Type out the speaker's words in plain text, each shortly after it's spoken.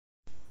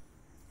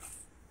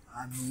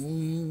àánú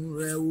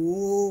rẹ̀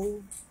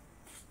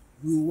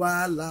Olúwa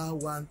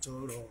làwa ń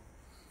tọrọ.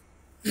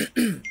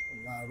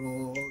 Wá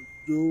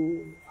rọ̀jò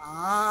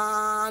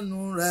àánú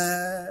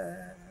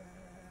rẹ̀,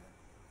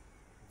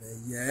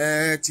 bẹ̀yẹ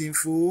tí ń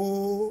fò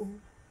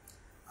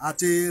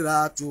àtẹ̀rà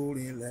tó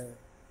rinlẹ̀,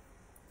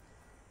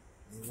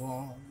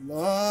 ìwọ̀n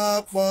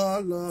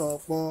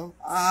lọ́pọ̀lọpọ̀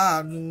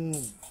àánú,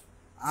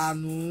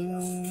 àánú,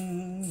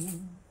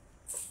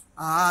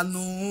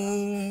 àánú,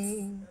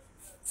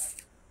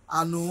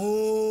 àánú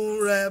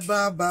rẹ̀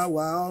bàbá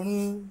wa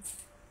ọ̀run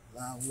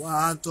làwa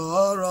ń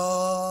tọrọ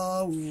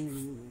o.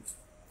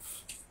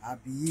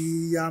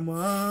 Àbíyamọ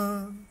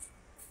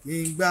kí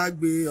n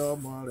gbàgbé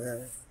ọmọ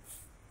rẹ̀,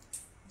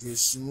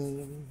 Jésù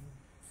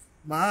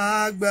má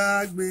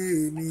gbàgbé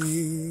mi.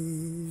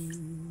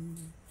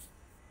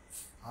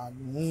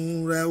 Àánú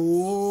rẹ̀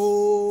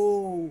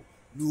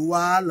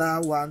Olúwa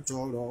làwa ń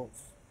tọrọ.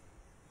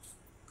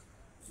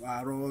 Wá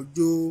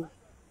rọ̀jò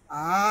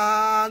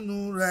àánú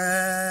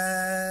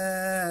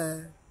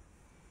rẹ̀,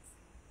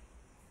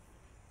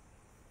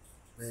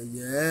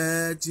 bẹ̀yẹ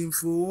tí ń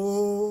fò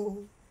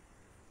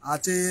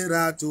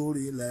àtẹ̀rà tó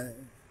rinlẹ̀,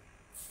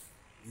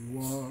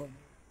 ìwọ̀n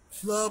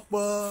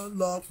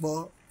lọ́pọ̀lọpọ̀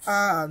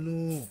àánú,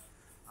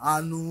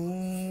 àánú,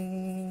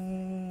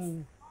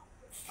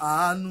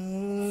 àánú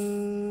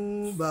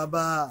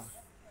bàbá,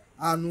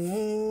 àánú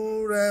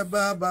rẹ̀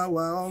bàbá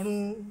wa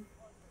ọ̀run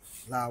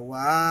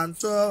làwa ń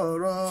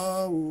tọrọ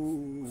o.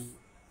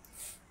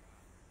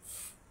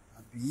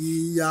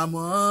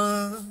 Àbíyamọ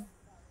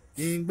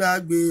kí n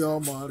gbàgbé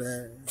ọmọ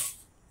rẹ̀,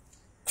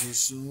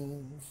 Jésù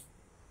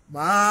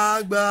má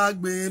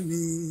gbàgbé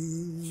mi.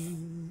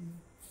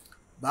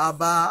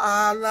 Bàbá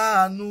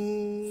aláàánú,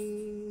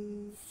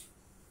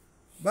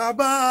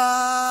 bàbá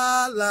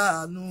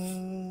aláàánú.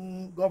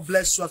 God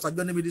bless you as I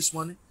join me this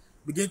morning.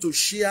 Begin to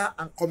share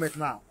and comment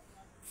now.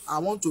 I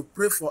want to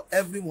pray for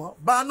everyone.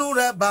 Bánú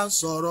rẹ̀ bá ń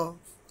sọ̀rọ̀,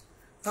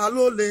 ta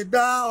ló lè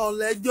dá ọ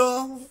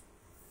lẹ́jọ́?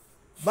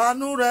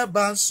 Bánú rẹ̀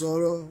bá ń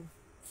sọ̀rọ̀,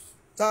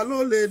 ta ló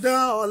lè dá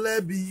ọ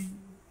lẹ́bi?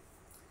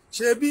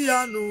 Ṣebí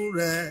àánú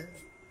rẹ̀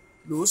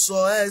ló sọ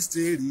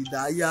Ẹ́sítérì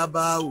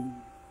dáyàbá o.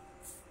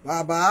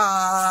 Bàbá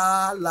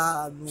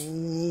aláàánú,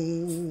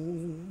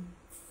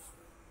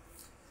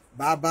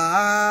 bàbá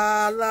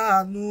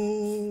aláàánú,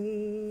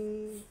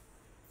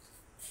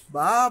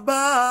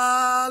 bàbá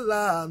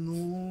aláàánú.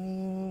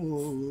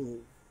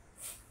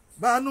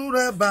 Bánú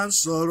rẹ̀ bá ń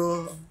sọ̀rọ̀,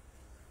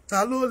 ta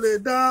ló lè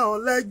dá ọ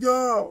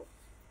lẹ́jọ́?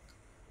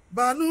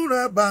 Bánú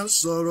rẹ̀ bá ń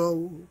sọ̀rọ̀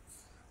o,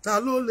 ta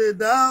ló lè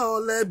dá ọ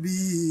lẹ́bi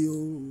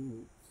o?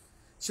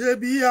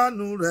 Ṣebí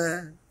àánú rẹ̀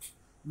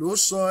ló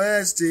sọ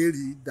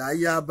Ẹ́sítérì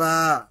dáyàbá.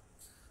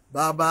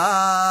 Bàbá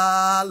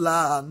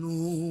aláàánú,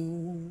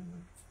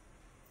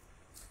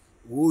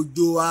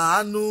 òjò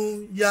àánú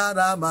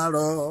yára máa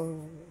rọ̀,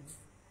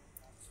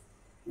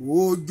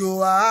 òjò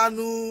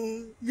àánú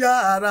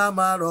yára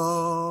máa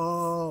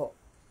rọ̀,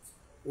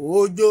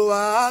 òjò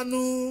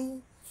àánú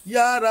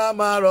yára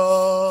máa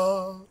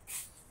rọ̀,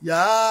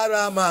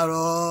 yára máa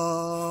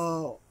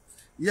rọ̀,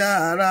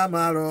 yára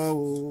máa rọ̀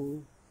o,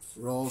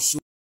 rọ̀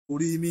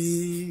sórí mi.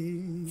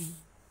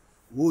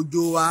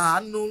 Òjò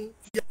àánú,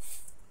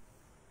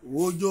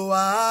 òjò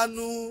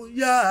àánú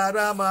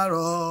yára máa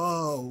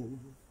rọ̀,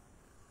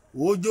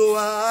 òjò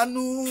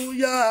àánú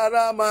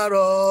yára máa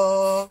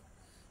rọ̀,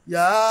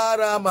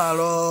 yára máa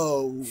rọ̀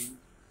o,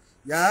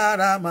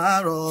 yára máa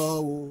rọ̀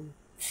o,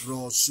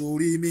 rọ̀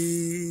sórí mi.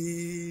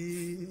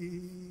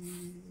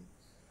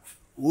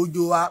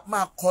 Òjò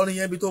máa kọrin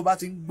yẹn bí tó bá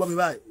ti ń gbọ́ mi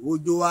báyìí.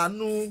 Òjò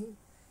àánú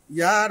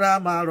yára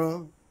máa rọ̀,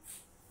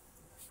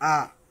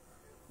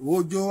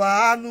 òjò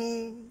àánú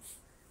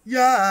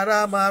yára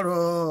máa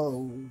rọ̀,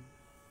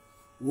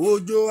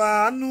 òjò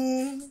àánú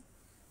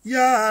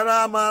yára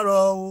máa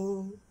rọ̀ o,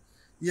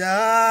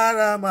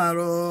 yára máa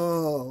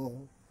rọ̀,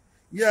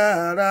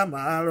 yára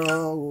máa rọ̀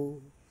o,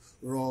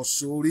 rọ̀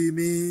sórí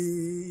mi.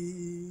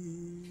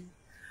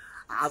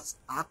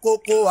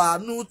 Àkókò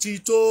àánú ti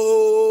tó,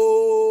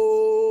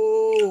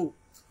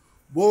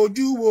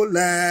 bójú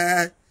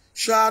wòlẹ̀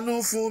ṣàánú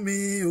fún mi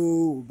o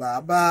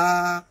bàbá.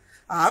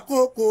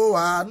 Àkókò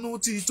àánú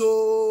ti tó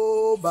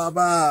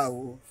bàbá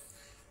o,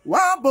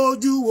 wá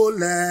bójú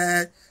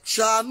wòlẹ̀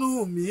ṣàánú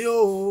mi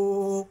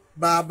o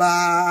bàbá.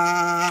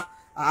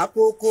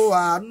 Àkókò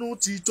àánú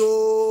ti tó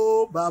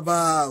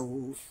bàbá o,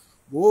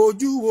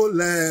 bójú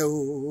wòlẹ̀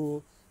o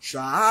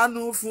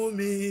ṣàánú fún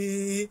mi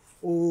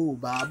o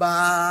bàbá.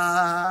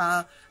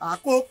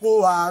 Àkókò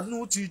àánú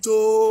ti tó,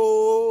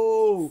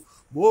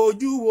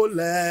 bójú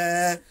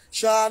wòlẹ̀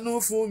ṣàánú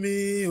fún mi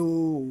o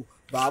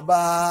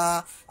bàbá.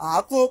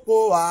 Àkókò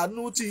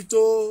àánú ti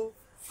tó,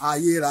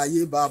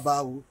 ayérayé bàbá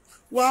o,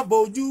 wá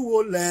bójú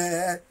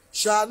wòlẹ̀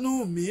ṣàánú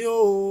mi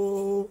o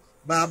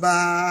bàbá.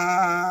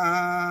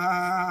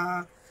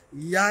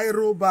 Ìyá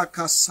ìrọ̀bà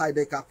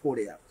kàṣàìdẹ̀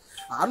kàpọ̀rẹ̀.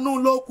 Àánú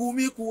ló kù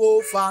mí kù o,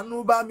 fàánú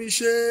bá mi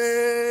ṣe.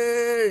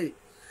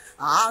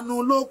 Àánú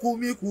ló kù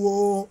mí kù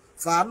o,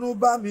 fàánú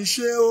bá mi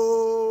ṣe o.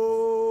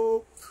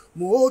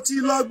 Mo ti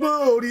lọ́gbọ́n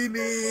orí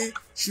mi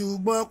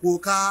ṣùgbọ́n kò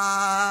ká.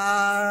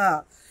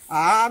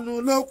 àánú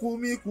ló kù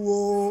mí kù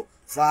o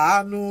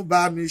fàánú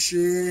bá mi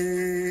ṣe.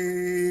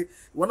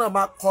 Ìwọ náà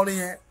máa kọrin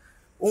yẹn,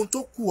 ohun tó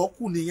kù ọ́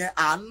kù nìyẹn,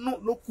 àánú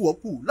ló kù ọ́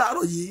kù.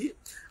 Láàárọ̀ yìí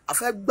a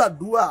fẹ́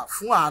gbàdúrà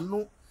fún àánú,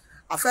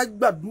 a fẹ́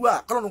gbàdúrà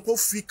kọ́lọ́run kó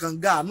fi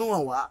kànga àánú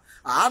hàn wá.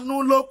 Àánú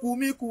ló kù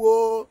mí kù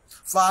o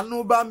fàánú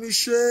bá mi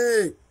ṣe.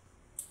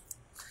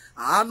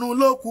 Àánú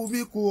ló kù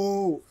mí kù o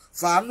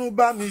fàánú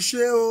bá mi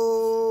ṣe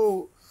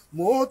o.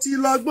 Mo ti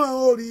lọ́gbọ́n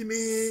orí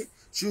mi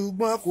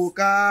ṣùgbọ́n kò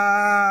ká.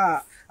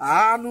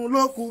 Àánú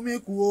ló kù mí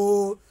kù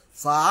o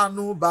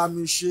fàánú bá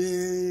mi ṣe.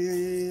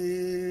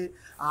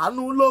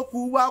 Àánú ló kù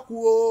wá kù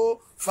o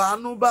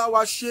fàánú bá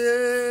wa ṣe.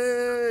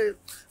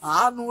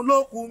 Àánú ló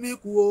kù mí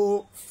kù o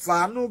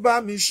fàánú bá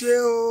mi ṣe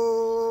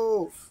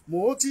o.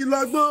 Mo ti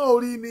lọ́gbọ́n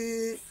orí mi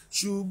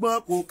ṣùgbọ́n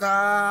kò ká.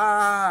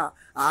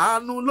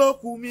 Àánú ló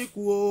kù mí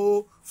kù o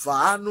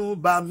fàánú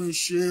bá mi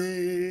ṣe.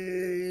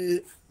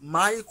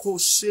 Michael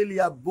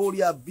Celia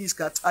Boria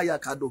Biskataya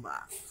Kadoma.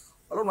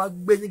 Ọlọ́run á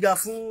gbé yín ga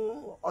fún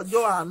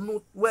ọjọ́ àánú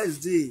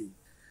Wednesday,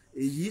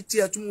 èyí tí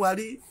ẹ tún wá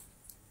rí,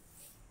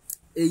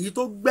 èyí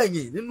tó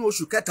gbẹ̀yìn nínú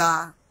oṣù kẹta.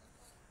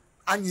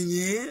 A yìn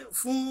yín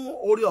fún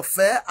oore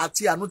ọ̀fẹ́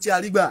àti àánú tí a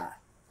rí gbà.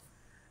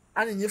 A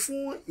yìn yín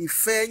fún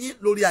ìfẹ́ yín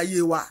lórí ayé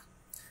wa.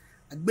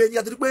 A gbé yín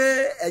àti pé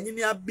ẹ̀yin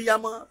ni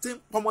abiyamọ tí ń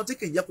pọmọ tí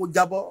kì í jẹ́ kó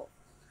jábọ́.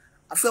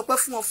 A fi ọpẹ́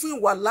fún ọ fún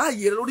ìwà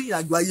láàyè lórí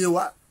ìrìnàjò ayé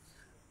wa.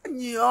 A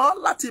yìn ọ́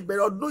láti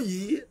ìbẹ̀rẹ̀ ọdún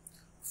yìí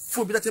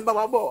fún ibi tí ẹ ti ń bá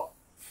wa bọ̀,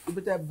 ibi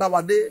tí ẹ bá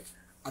wa dé,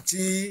 àti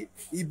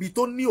ibi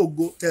tó ní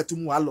ògo tẹ́ tún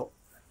mú wa lọ.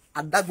 A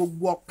dá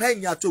gbogbo ọpẹ́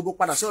yín àti ògo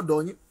padà sí ọ̀dọ̀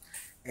yín.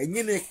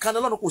 Ẹ̀yin nìkan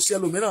Ọlọ́run, kò sí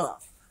ẹlòmíràn.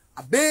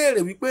 A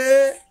béèrè wípé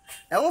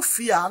ẹ ó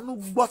fi àánú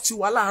gbọ́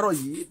tiwa láàárọ̀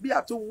yìí bí a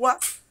ti wá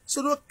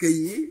sódòkè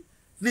yìí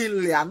ní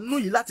ilẹ̀ àánú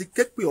yìí láti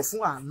ké pè ọ́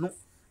fún àánú.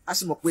 A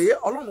sì mọ̀ pé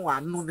Ọlọ́run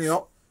àánú ni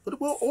ọ́, torí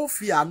pé ó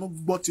fi àánú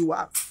gbọ́ tiwa,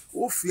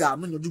 ó fi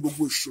àánú yanjú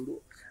gbogbo ìṣòro.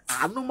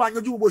 Àánú máa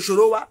yanjú gbogbo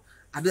ìṣòro wa.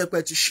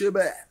 Adéẹpẹ́ ti ṣe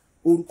bẹ́ẹ̀.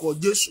 Orúkọ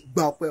Jésù,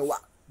 gba ọpẹ́ wa,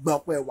 gba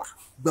ọpẹ́ wa,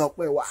 gba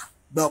ọpẹ́ wa,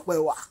 gba ọpẹ́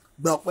wa,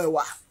 gba ọpẹ́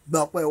wa, gba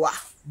ọpẹ́ wa,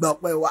 gba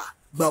ọpẹ́ wa,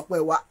 gba ọpẹ́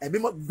wa. Ẹ̀mí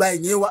mọ́ gba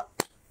ẹ̀yìn wa.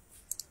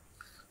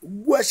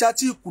 Gbogbo ẹ̀ṣẹ̀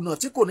àti ìkùnà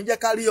tí kò ní jẹ́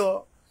ká rí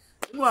ọ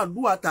nínú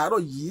àdúrà tààrọ̀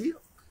yìí,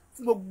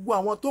 fún gbogbo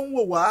àwọn tó ń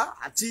wò wá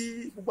àti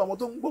gbogbo àwọn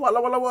tó ń gbọ́ wá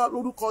lọ́wọ́lọ́wọ́,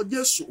 lórúkọ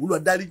Jésù, Olúwa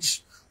dáríjì,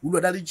 Olúwa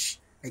dáríjì.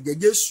 Ẹ̀jẹ̀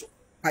Jésù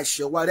pa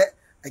ẹ̀ṣẹ̀ wa rẹ́,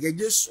 ẹ̀jẹ̀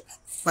Jésù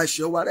pa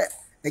ẹ̀ṣẹ̀ wa rẹ́,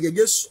 ẹ̀jẹ̀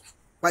Jésù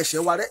pa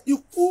ẹ̀ṣẹ̀ wa rẹ́.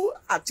 Ikú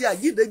àti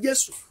àjíǹde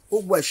Jésù ó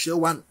wọ ẹ̀ṣẹ̀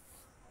wa nù.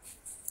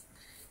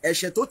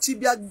 Ẹ̀ṣẹ̀ tó ti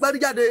bí agbárí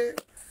jáde,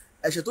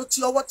 ẹ̀ṣẹ̀ tó ti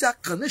ọwọ́ tí a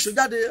kàn ní ìṣó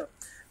jáde,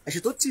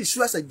 ẹ̀ṣẹ̀ tó ti ìṣú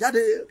ẹsẹ̀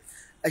jáde,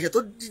 ẹ̀ṣẹ̀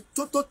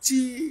tó ti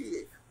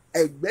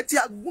ẹ̀gbẹ́ tí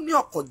a gún ní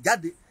ọ̀kọ̀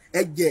jáde,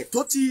 ẹ̀jẹ̀ tó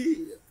ti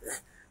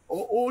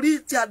orí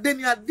tí a dé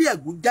ní adé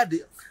ẹ̀gún jáde.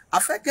 A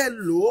fẹ́ kẹ́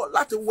lò ó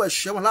láti wọ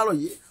ẹ̀ṣẹ̀ wọn láàárọ̀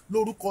yìí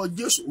lórúkọ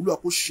Jésù. Olúwa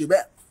kó ṣe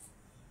bẹ́ẹ̀.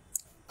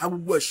 A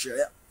gbogbo ẹ̀ṣẹ̀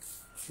rẹ,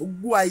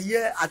 gbogbo ayé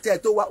àti ẹ̀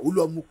tó wá,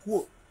 Olúwa mú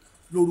kúrò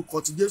lórúkọ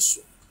ti Jésù.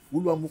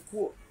 Olúwa mú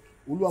kúrò,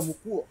 Olúwa mú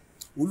kúrò,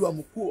 Olúwa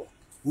mú kúrò,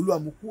 Olúwa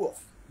mú kúrò,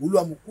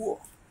 Olúwa mú kúrò,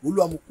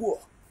 Olúwa mú kúrò,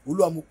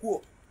 Olúwa mú kúrò,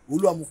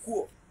 Olúwa mú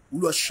kúrò.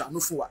 Olúwa ṣàánú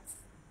fún wa.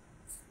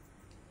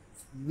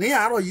 Ní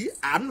àárọ̀ yìí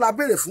àánú la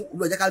béèrè fún.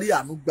 Olúwa jẹ́ ká rí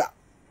àánú gbà,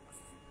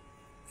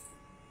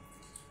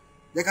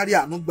 jẹ́ ká rí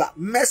àánú gbà.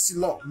 Mercy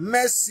Lord,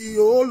 mercy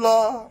oh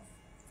Lord,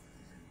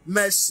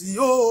 mercy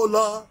oh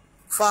Lord,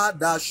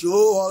 Father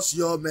show us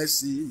your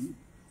mercy.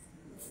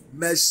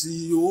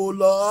 Mercy oh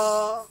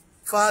Lord,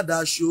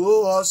 Father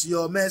show us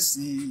your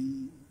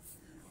mercy.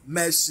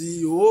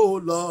 Mercy oh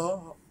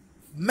Lord,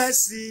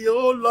 mercy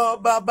oh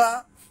Lord,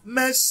 Baba,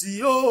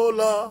 mercy oh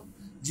Lord,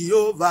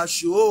 Jehovah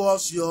show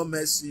us your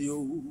mercy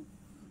oh.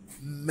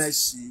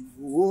 Mercy,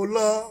 oh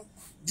Lord,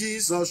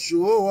 Jesus,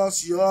 show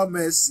us your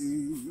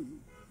mercy.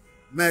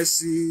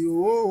 Mercy,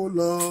 oh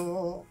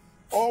Lord.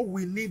 All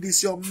we need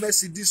is your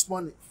mercy this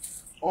morning.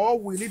 All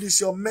we need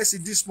is your mercy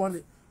this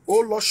morning.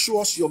 Oh Lord,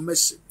 show us your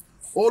mercy.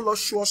 Oh Lord,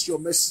 show us your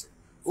mercy.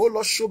 Oh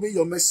Lord, show me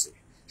your mercy.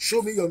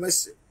 Show me your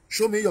mercy.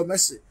 Show me your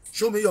mercy.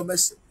 Show me your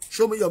mercy.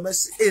 Show me your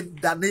mercy in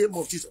the name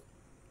of Jesus.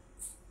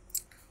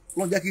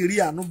 Lord, jẹ́ kí n rí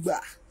àánú gbà.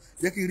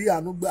 Jẹ́ kí n rí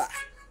àánú gbà.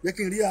 Jẹ́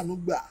kí n rí àánú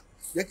gbà.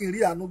 Jẹ́ kí n rí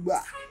àánú gbà.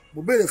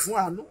 Mo béèrè fún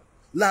àánú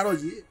láàárọ̀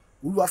yìí.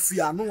 Olúwa fi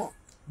àánú hàn.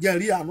 Jẹ́ n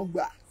rí àánú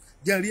gbà.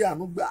 Jẹ́ n rí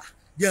àánú gbà.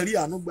 Jẹ́ n rí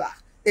àánú gbà.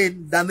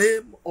 In the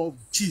name of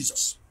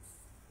Jesus.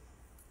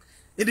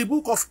 In the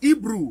book of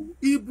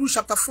Hebrews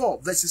chapter 4,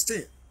 verse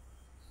 16.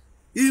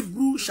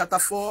 Hebrews chapter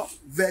 4,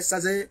 verse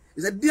 16.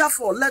 It said,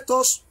 therefore, let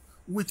us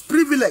with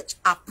privilege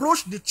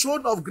approach the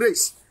throne of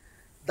grace,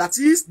 that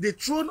is the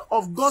throne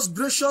of God's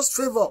gracious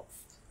favor,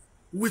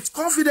 with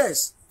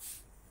confidence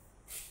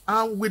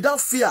and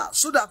without fear,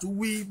 so that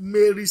we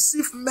may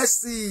receive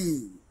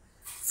mercy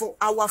for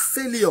our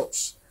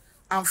failures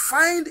and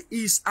find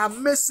his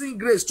amazing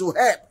grace to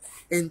help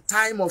in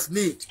time of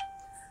need,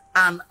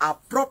 and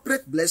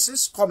appropriate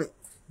blessings coming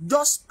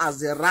just as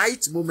the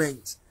right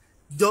moment,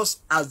 just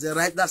as the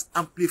right, that's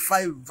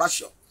amplified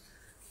version,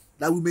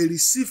 that we may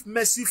receive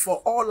mercy for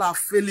all our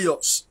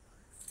failures,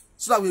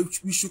 so that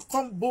we should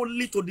come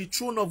boldly to the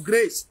throne of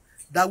grace,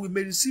 that we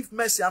may receive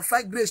mercy and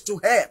find grace to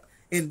help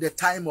in the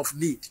time of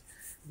need.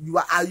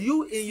 Are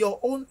you in your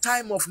own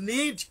time of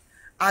need?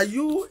 Are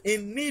you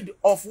in need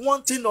of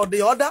one thing or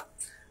the other?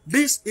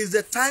 This is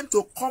the time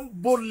to come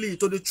boldly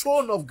to the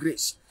throne of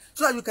grace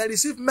so that you can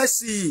receive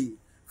mercy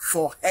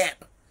for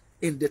help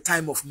in the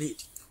time of need.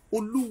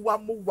 Olúwa,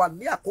 mo wà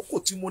ní àkókò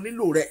tí mo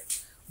nílò rẹ.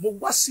 Mo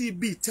wá sí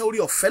ibi ìtẹ́ orí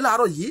ọ̀fẹ́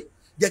láàárọ̀ yìí,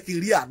 jẹ́ kí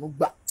n rí àánú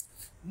gbà.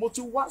 Mo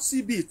ti wá sí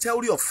ibi ìtẹ́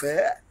orí ọ̀fẹ́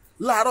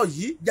láàárọ̀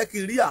yìí, jẹ́ kí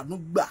n rí àánú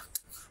gbà.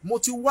 Mo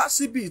ti wá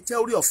sí ibi ìtẹ́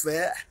orí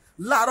ọ̀fẹ́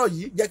láàárọ̀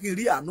yìí, jẹ́ kí n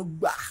rí àánú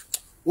gbà.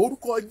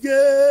 Orúkọ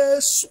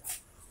Jésù,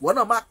 wọ́n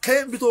náà máa kẹ́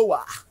ibi tó wà,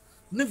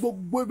 ní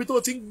gbogbo ibi tó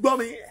ti ń gbọ́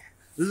mi.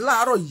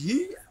 Láàárọ̀ yìí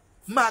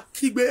máa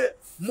kígbe,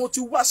 mo ti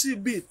wá sí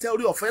ibi ìtẹ́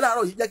orí ọ̀fẹ́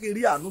láàárọ̀ yìí, jẹ́ kí n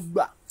rí àánú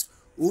gbà.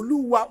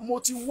 Olúwa, mo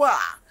ti wá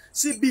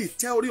sí ibi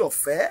ìtẹ́ orí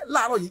ọ̀fẹ́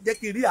láàárọ̀ yìí, jẹ́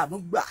kí n rí àánú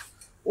gbà.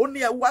 Ó ní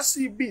ẹ wá sí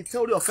ibi ìtẹ́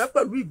orí ọ̀fẹ́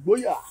pẹ̀lú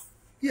ìgboyà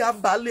kí a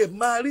bá lè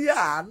máa rí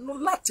àánú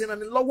láti ràn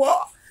ni lọ́wọ́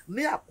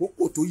ní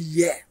àkókò tó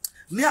yẹ,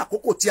 ní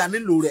àkókò tí a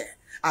nílò rẹ̀,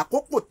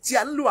 àkókò tí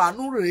a nílò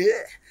àánú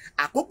rẹ̀,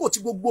 àkókò tí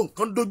gbogbo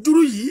nǹkan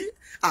dojúrú yìí,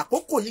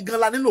 àkókò yìí gan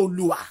la nílò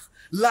Olúwa,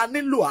 la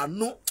nílò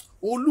àánú.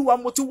 Olúwa,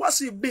 mo ti wá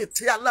sí ibi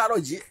ìtẹ́ aláàárọ̀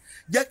yìí,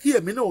 jẹ́ kí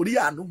èmi náà rí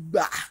àánú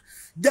gbà,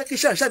 jẹ́ kí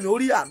iṣẹ́ mi ó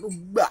rí àánú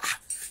gbà,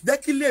 jẹ́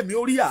kí ilé mi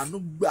ó rí àánú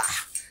gbà,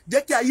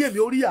 jẹ́ kí ayé mi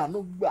ó rí àánú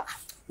gbà.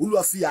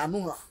 Olúwa fi àánú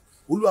hàn,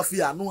 Olúwa fi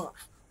àánú hàn,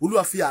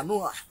 Olúwa fi àánú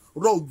hàn.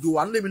 Rọ òjò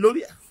àánú lé mi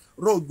lórí,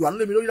 rọ òjò àánú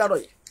lé mi lórí láàárọ̀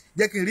yìí,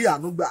 jẹ́ kí n rí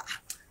àánú gbà,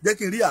 jẹ́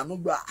kí n rí àánú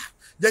gbà,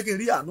 jẹ́ kí n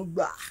rí àánú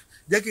gbà,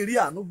 jẹ́ kí n rí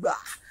àánú gbà.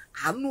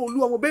 Àánú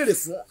Olúwa mo béèrè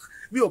fún,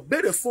 mi ò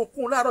béèrè fún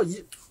okun láàárọ̀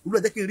yìí. Olúwa,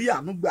 jẹ́ kí n rí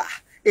àánú gbà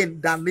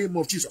in the name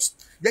of Jesus.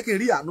 Jẹ́ kí n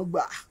rí àánú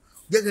gbà,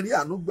 jẹ́ kí n rí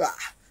àánú gbà.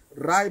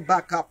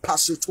 Raibaka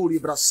Pasitori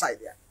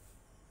Brasaidia.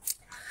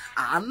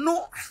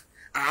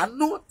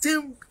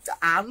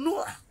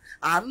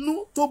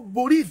 Àánú tó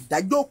borí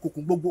ìdájọ́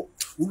òkùnkùn gbogbo.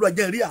 Olúwa,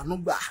 jẹ́ n rí àánú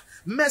gbà.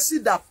 Mercy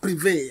that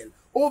prevail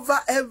over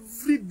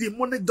every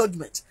demonic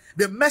judgment.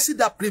 The mercy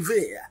that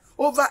prevail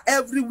over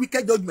every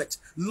wicked judgment.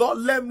 Lord,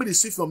 let me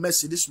receive your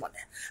mercy this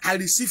morning. I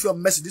receive your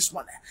mercy this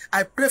morning.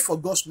 I pray for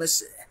God's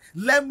mercy.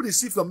 Let me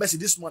receive your mercy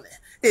this morning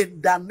in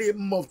the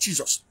name of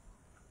Jesus.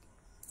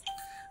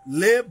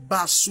 Le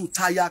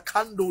basutaya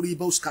kandori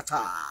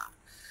boskata.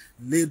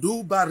 Le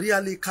du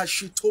bariali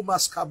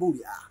kashitomas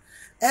kaburia.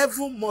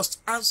 Heaven must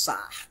answer.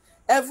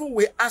 Heaven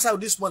will answer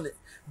this morning.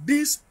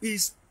 This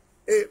is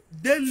a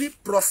daily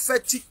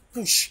prophetic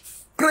push.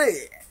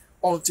 Pray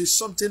until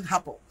something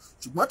happens.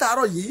 Ṣùgbọ́n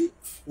tààrọ̀ yìí,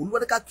 Olúwa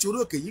ní ká ti orí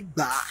òkè yìí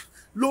gbà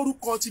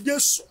lórúkọ ti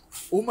Jésù.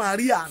 Ó máa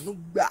rí àánú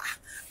gbà.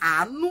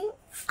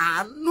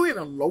 Àánú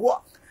ìrànlọ́wọ́,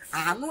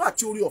 àánú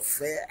àti orí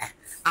ọ̀fẹ́,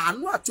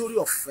 àánú àti orí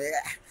ọ̀fẹ́.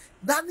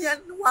 Daniel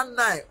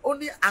 1:9,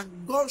 only and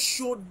God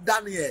showed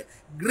Daniel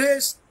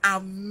grace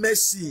and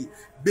mercy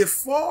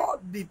before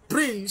the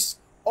prince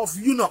of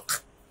eunuch.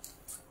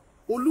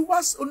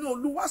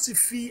 Olúwa sì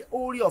fi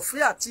orí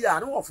ọ̀fẹ́ àti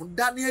àánú hàn fún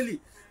Daniel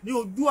ní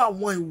ojú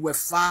àwọn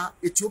ìwẹ̀fà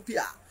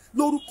Ethiopia.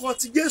 Lórúkọ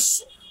ti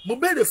Jésù, mo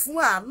béèrè fún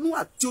àánú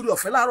àti orí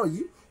ọ̀fẹ́ láàárọ̀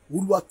yìí.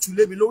 Olúwa tú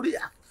lé mi lórí.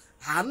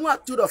 Àánú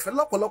àti orí ọ̀fẹ́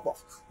lọ́pọ̀lọpọ̀.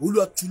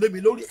 Olúwa tú lé mi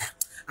lórí.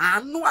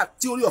 Àánú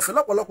àti orí ọ̀fẹ́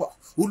lọ́pọ̀lọpọ̀.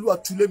 Olúwa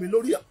tú lé mi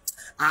lórí.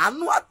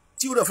 Àánú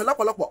àti orí ọ̀fẹ́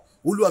lọ́pọ̀lọpọ̀.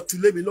 Olúwa tú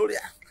lé mi lórí.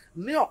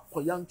 Ní ọ̀pọ̀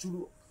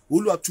yanturu,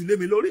 Olúwa tú lé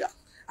mi lórí.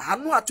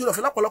 Àánú àti orí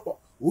ọ̀fẹ́ lọ́pọ̀lọpọ̀.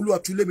 Olúwa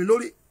tú lé mi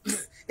lórí.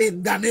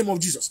 In the name of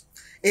Jesus.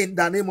 In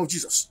the name of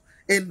Jesus.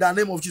 In the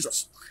name of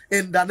Jesus.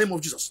 In the name of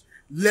Jesus.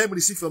 Let me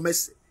receive your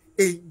mercy.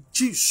 In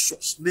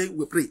Jesus' name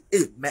we pray.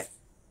 Amen.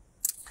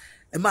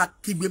 Ẹ máa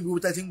kígbe mi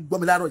wípé tí ń gbọ́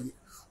mi láàárọ̀ yìí.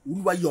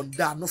 Olúwa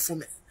yọ̀ǹda àánú fún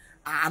mi.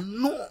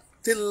 Àánú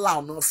tí ń la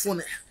ọ̀nà fún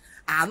ni.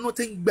 Àánú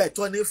tí ń gbẹ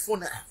ìtọ́ ẹni fún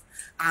ni.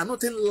 Àánú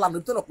tí ń la ọ̀nà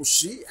tó lọ kò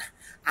sí.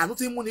 Àánú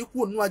tí ń múni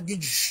kúrò nínú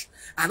aginjù.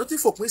 Àánú tí ń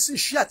fòpin sí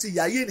ìṣẹ́ àti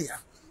ìyà ayé ènìyàn.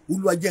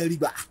 Olúwa jẹ́ n rí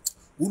gbà.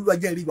 Olúwa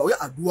jẹ́ n rí gbà. Ó yá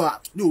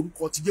àdúrà ní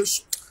orúkọ ti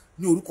Jésù.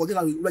 Ní orúkọ Jésù,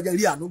 Olúwa jẹ́ n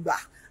rí àánú gbà.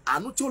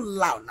 Àánú tí ó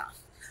la ọ̀nà.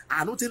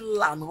 Àánú tí ń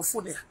la ọ̀nà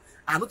fún ni.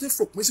 Àánú tí ń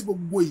fòpin sí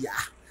gbogbo ìyà.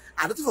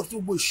 Àánú tí ń fòpin sí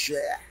gbogbo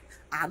ìṣẹ́.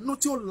 Àánú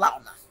tí ó la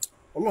ọ̀nà.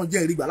 Ọlọ́run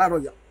jẹ́ n rí gbà láàárọ̀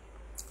yìí.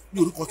 Ní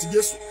orúkọ ti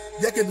Jésù,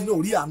 jẹ́ kí èmi náà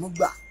rí àánú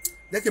gbà.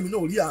 Jẹ́ kí èmi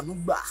náà rí àánú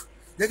gbà.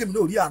 Jẹ́ kí èmi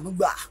náà rí àánú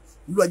gbà.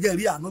 Olúwa jẹ́ n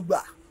rí àánú gbà.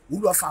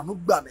 Olúwa fàánú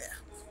gbà mí.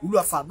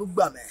 Olúwa fàánú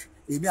gbà mí.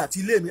 Èmi àti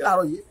ilé mi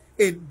láàárọ̀ yìí.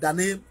 In the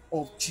name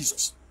of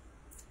Jesus.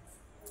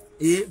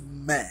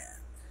 Amen.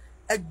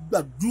 Ẹ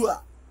gbàdúrà.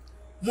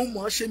 Mo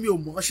mọ̀ ọ́ ṣe, mi ò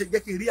mọ̀ ọ́ ṣe,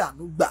 jẹ́ kí n rí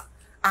àánú gbà.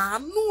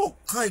 Àánú ò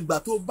kan ìgbà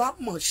tó bá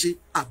mọ̀ ṣe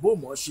àbó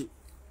mọ̀ ṣe.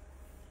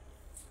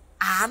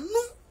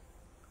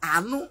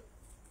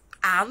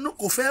 Àánú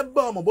kò fẹ́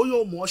bá ọmọ bóyá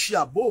ó mọ̀ ṣe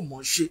àbó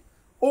mọ̀ ṣe.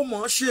 Ó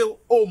mọ̀ ṣe o,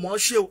 ó mọ̀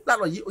ṣe o.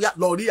 Láàárọ̀ yìí, ó yá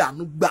lọ rí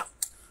àánú gbà.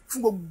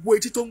 Fún gbogbo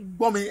etí tó ń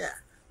gbọ́ mi,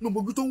 ní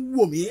gbogbo tó ń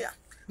wò mí,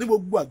 ní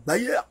gbogbo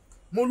àgbáyé,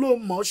 mo ló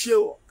mọ̀ ṣe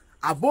o,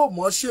 àbó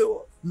mọ̀ ṣe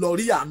o. Lọ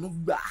rí àánú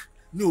gbà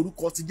ní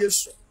orúkọ ti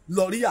Jésù.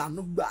 Lọ rí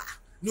àánú gbà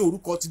ní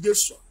orúkọ ti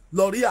Jésù.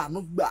 Lọ rí àánú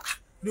gbà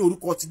ní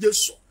orúkọ ti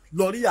Jésù.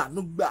 Lọ rí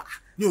àánú gbà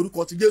ní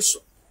orúkọ ti Jésù.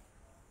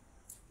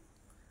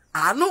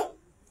 Àánú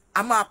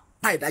a máa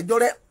pa ìdájọ́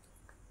rẹ́.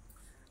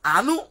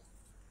 Àánú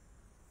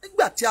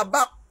nígbà tí a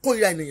bá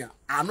kórìíra ènìyàn,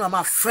 àánú a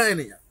máa fẹ́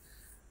ènìyàn.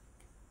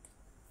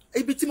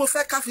 Ibi tí mo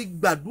fẹ́ ká fi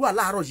gbàdúrà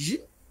láàárọ̀ yìí,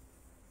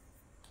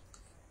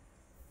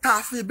 tá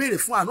a fi béèrè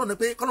fún àánú ni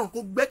pé kọ́lọ́run kó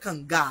gbẹ́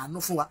kànga àánú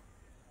fún wa.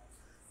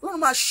 Ọlọ́run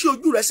máa ṣí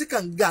ojú rẹ̀ sí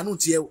kànga àánú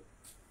tiẹ̀ o.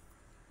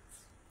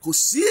 Kò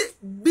sí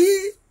bí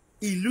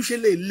ìlú ṣe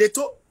lè le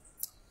tó,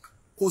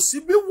 kò sí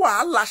bí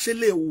wàhálà ṣe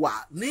lè wà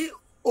ní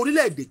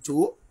orílẹ̀-èdè tó,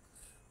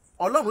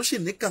 Ọlọ́run sì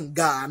ní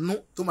kànga àánú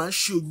tó máa ń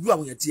ṣí ojú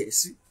àwọn èèyàn tiẹ̀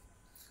sí.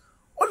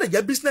 Ó lè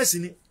jẹ́ business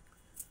ni,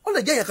 ó lè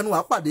jẹ́ èèyàn kan ní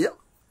wàá pàdé,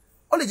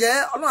 ó lè jẹ́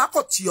Ọlọ́run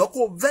akọ̀ tí ọ kó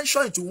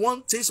venture into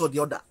one thing or the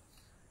other,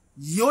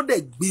 yóò dẹ̀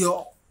gbé ọ,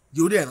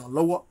 yóò dẹ̀ ràn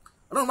lọ́wọ́.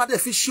 Ọlọ́run máa dẹ̀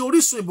fi ṣe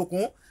orísun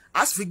ìbùkún,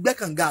 á sì fi gbẹ́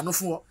kànga àánú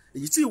fún ọ,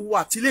 èyí tí ìwọ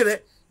àti ilé rẹ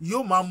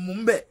yóò máa mú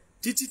ń bẹ̀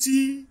títí tí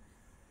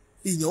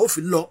ìyàn ó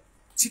fi lọ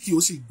tí kì ó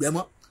sì gbẹ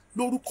mọ́.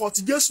 Lórúkọ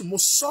ti Jésù mo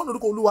sọ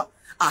lórúkọ Olúwa,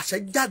 àṣẹ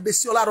jáde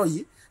sí ọ láàárọ̀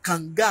yìí,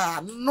 kànga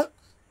àánú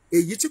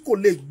èyí tí kò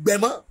lè gbẹ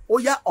mọ́, ó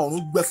yá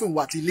ọ̀run gbẹ fún ìwọ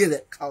àti ilé rẹ.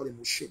 Káwọlé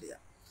mo ṣe lẹ́yà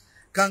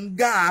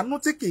kànga àánú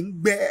tí kì í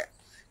gbẹ,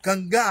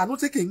 kànga àánú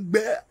tí kì í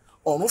gbẹ,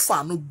 ọ̀run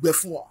fàánú gbẹ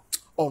fún ọ,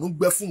 ọ̀run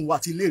gbẹ fún ìwọ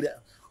àti ilé rẹ,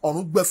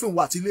 ọ̀run gbẹ fún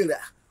ìwọ àti ilé rẹ,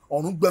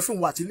 ọ̀run gbẹ fún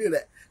ìwọ àti ilé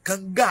rẹ.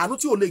 Kànga àánú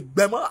tí ò lè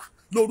gbẹ mọ́,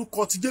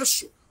 lórúkọ ti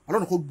Jésù,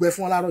 Ọlọ́run kó gbẹ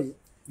fún ọ láàárọ̀ yìí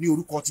ní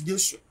orúkọ ti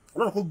Jésù.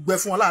 Ọlọ́run kó gbẹ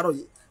fún ọ láàárọ̀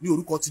yìí ní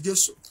orúkọ ti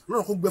Jésù.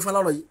 Ọlọ́run kó gbẹ fún ọ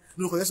láàárọ̀ yìí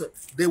ní orúkọ Jésù.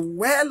 The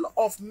well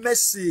of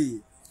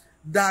mercy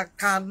that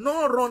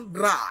cannot run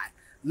dry,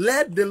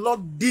 let the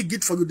Lord dig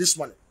it for you this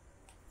morning.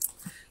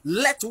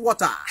 Let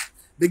water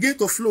begin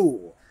to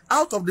flow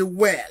out of the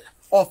well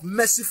of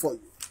mercy for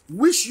you,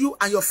 which you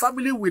and your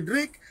family will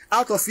drink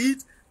out of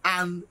it,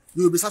 and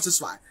you will be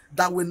satisfied.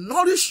 That will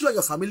nourish you and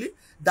your family,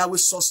 that will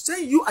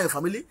sustain you and your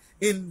family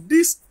in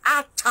this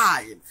hard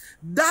time.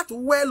 That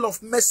well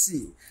of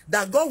mercy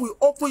that God will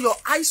open your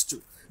eyes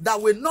to,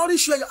 that will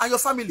nourish you and your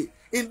family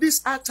in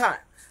this hard time.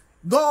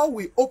 God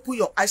will open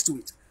your eyes to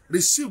it.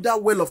 Receive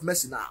that well of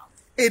mercy now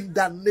in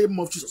the name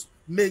of Jesus.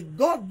 May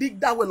God dig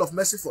that well of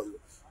mercy for you.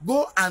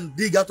 Go and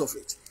dig out of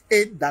it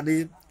in the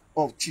name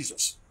of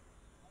Jesus.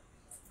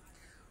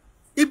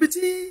 Ibi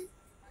tí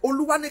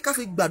Olúwa ní ká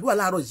fi gbàdúrà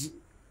láàárọ̀ yìí,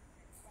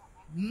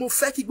 mo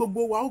fẹ́ kí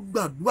gbogbo wa ó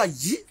gbàdúrà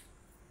yìí,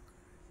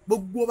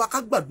 gbogbo wa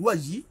ká gbàdúrà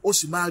yìí, ó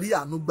sì máa rí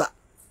àánú gbà,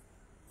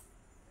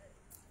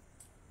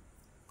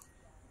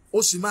 ó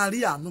sì máa rí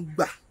àánú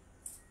gbà.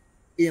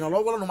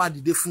 Ìrànlọ́wọ́ Ọlọ́run máa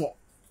dìde fún ọ,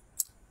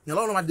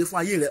 ìrànlọ́wọ́ Ọlọ́run máa dìde fún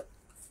ayé rẹ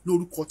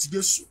lórúkọ ti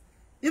Jésù.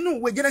 Nínú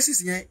ìwé Genesis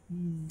yẹn,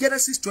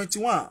 Genesis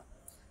 21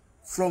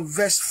 from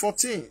verse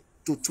 14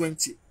 to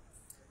 20.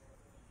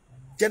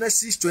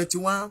 Genesis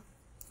 21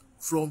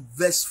 from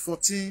verse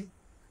 14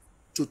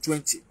 to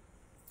 20.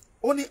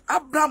 Ó ní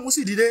Abraham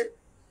sì dìde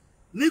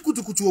ní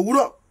kùtùkùtù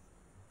òwúrọ̀,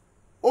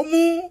 ó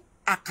mú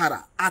àkàrà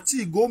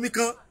àti ìgò omi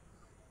kan,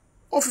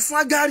 ó fi fún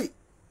Hágárì,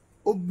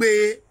 ó gbé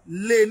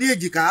lé ní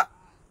èjìká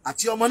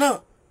àti ọmọ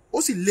náà,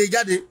 ó sì lé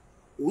jáde,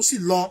 ó sì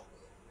lọ,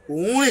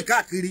 òun rìn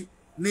káàkiri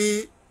ní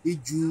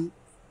ijù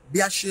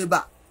Bíáṣébà.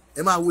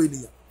 Ẹ máa wo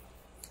ènìyàn.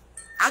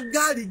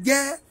 Hágárì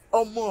jẹ́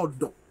ọmọ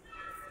ọ̀dọ̀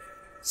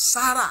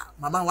Sárà,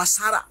 màmá wa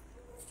Sárà.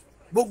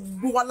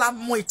 Gbogbo wa la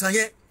mọ̀ ìtàn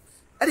yẹn.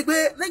 Ẹ rí pé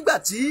nígbà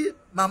tí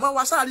màmá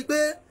wa Sárà rí pé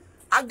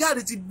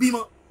Hágárì ti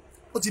bímọ,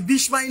 ó ti bí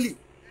Ishmaeli,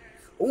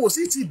 òun ò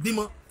sì ti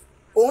bímọ,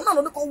 òun náà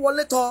ló ní kó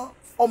wọlé tọ̀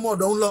ọmọ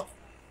ọ̀dọ̀ òun lọ.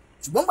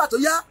 Ṣùgbọ́n gbà tó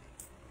yá,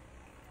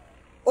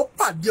 ó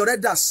pàdé ọ̀rẹ́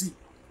dà sí,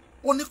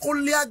 ó ní kó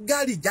lé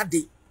Hágárì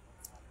jáde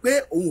pé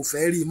òun ò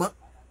fẹ́ rí i mọ́.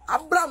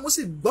 Abraham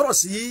sì gbọ́rọ̀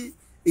sí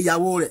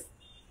ìyàwó rẹ̀,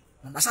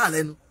 màmá Sárà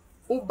lẹ́nu.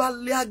 Ó bá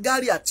lé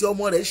Hágárì àti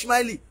ọmọ rẹ̀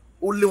Ishmaeli,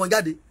 ó lé wọn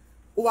jáde,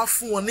 ó wá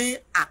fún wọn ní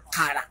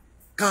àkàrà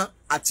kan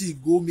àti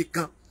ìgò omi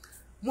kan.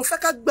 Mo fẹ́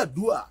ká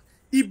gbàdúrà,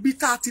 ibi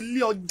tá a ti lé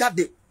ọ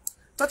jáde,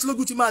 tá ti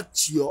lójú ti máa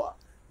tì ọ́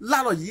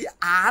láàárọ̀ yìí,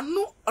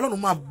 àánú Ọlọ́run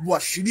máa bu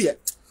àṣírí ẹ̀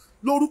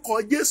lórúkọ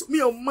Jésù. Mi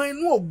ò mọ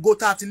inú ògo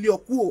tá a ti lé ọ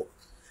kú o,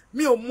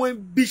 mi ò mọ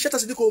ibi iṣẹ́ tá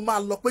ti ní kó máa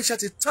lọ pé iṣẹ́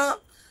ti tán.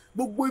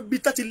 Gbogbo ibi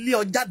tá ti lé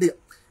ọ jáde,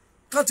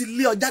 tá ti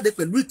lé ọ jáde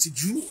pẹ̀lú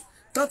ìtìjú,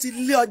 tá ti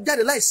lé ọ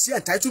jáde láìsí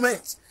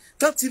entitlement,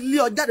 tá ti lé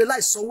ọ jáde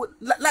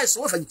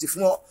láìsanwó ìfẹ̀yìntì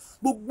fún ọ.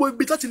 Gbogbo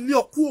ibi tá ti lé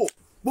ọ kú o,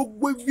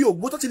 gbogbo ibi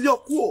ògo tó ti lé ọ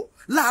kú o,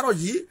 láàárọ̀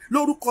yìí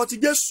lórúkọ ti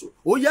Jésù,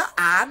 ó yá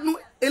àánú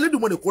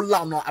Elédùmarè kó la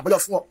ọ̀nà àbáyọ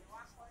fún ọ.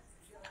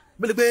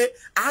 Bẹ́ẹ̀ pé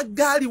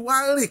Hágárì wá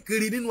rìn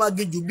kiri nínú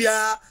aginjù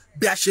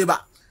Bíáṣébà.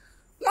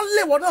 Wọ́n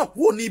lé wọn náà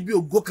kúrò ní ibi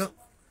ògo kan,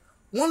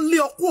 wọ́n lé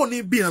ọ kúrò ní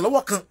ibi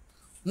ìrànlọ́wọ́ kan,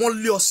 wọ́n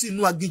lé ọ sí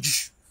inú aginjù.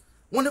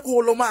 Wọ́n ní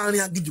kó lọ máa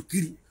rin aginjù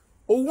kiri,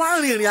 ó wá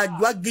rin ìrìn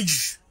àjò aginjù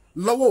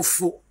lọ́wọ́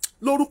òfo.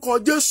 Lórúkọ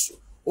Jésù,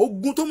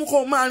 ogun tó mú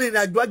kó máa rin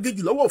ìrìn àjò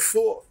aginjù lọ́wọ́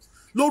òfo,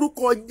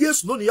 lórúkọ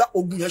Jésù lónìí yá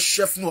ogun yẹn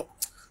ṣẹ́ fún ọ.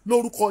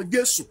 Lórúkọ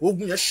Jésù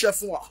ogun yẹn ṣẹ́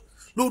fún ọ.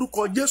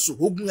 Lórúkọ Jésù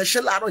ogun yẹn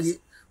ṣẹ́ láàárọ̀ yìí.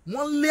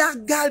 Wọ́n lé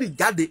Hágárì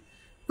jáde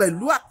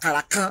pẹ̀lú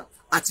àkàrà kan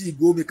àti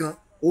ìgò omi kan,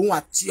 òun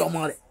àti ọmọ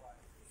rẹ̀,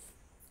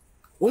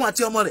 òun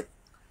àti ọmọ rẹ̀,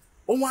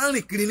 òun á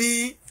rìn kiri ní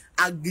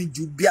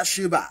aginjù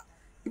Bíáṣébà.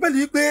 Ìbéèrè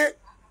wípé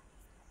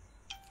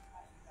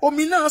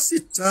omi náà sì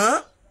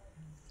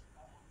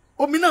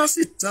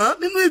tán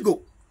nínú ìgò,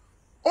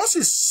 ó sì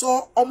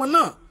sọ ọmọ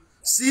náà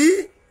sí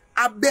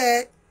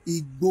abẹ́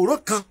ìgbòrò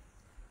kan.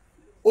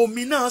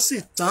 Omi náà sì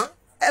tán.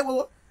 Ẹ wo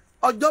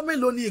ọjọ́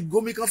mélòó ni ìgò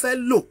omi kan fẹ́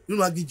lò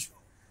nínú aginjù?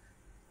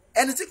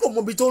 Ẹni tí kò mọ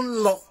ibi tó ń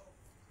lọ,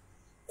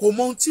 kò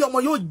mọ ohun tí ọmọ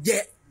yóò jẹ,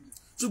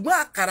 ṣùgbọ́n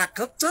àkàrà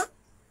kan tán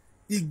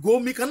ìgò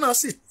omi kan náà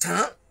sì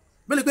tán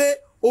bẹ́ẹ̀ pé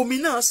omi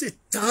náà sì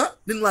tán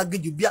nínú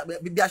aginjù bí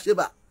a ṣe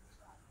bá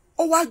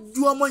ó wá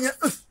ju ọmọ yẹn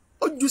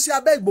ó ju sí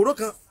abẹ́ ìgboro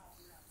kan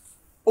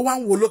ó wá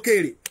ń wò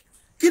lókèèrè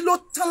kí ló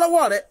tán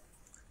lọ́wọ́ rẹ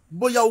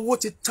bóyá owó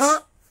ti tán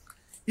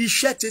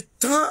iṣẹ́ ti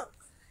tán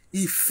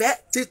ìfẹ́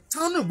ti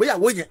tán ní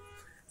ìgbéyàwó yẹn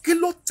kí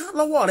ló tán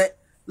lọ́wọ́ rẹ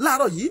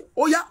láàárọ̀ yìí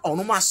ó yá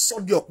ọ̀run máa sọ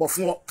di ọ̀pọ̀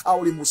fún ọ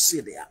káórí mo ṣe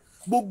rẹ̀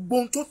gbogbo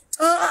ohun tó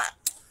tán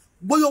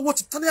bóyá owó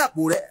ti tán ní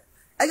àpò rẹ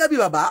ẹgẹ́ bí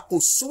bàbá kò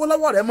sówó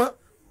lọ́wọ́ rẹ mọ́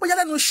bóyá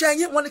lẹ́nu iṣẹ́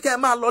yín wọ́n ní kẹ́ ẹ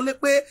máa lọlé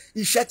pé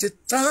iṣẹ́ ti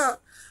tán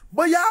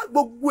bóyá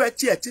gbogbo ẹ̀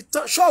tiẹ̀ ti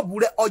tán ṣọ́ọ̀bù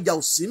rẹ ọjà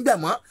ò sí ń bẹ̀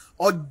mọ́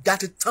ọjà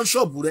ti tán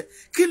ṣọ́ọ̀bù rẹ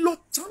kí ló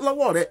tán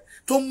lọ́wọ́ rẹ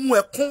tó mú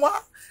ẹkún wá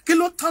kí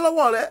ló tán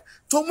lọ́wọ́ rẹ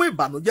tó mú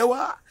ìbànújẹ́ wá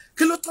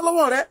kí ló tán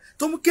lọ́wọ́ rẹ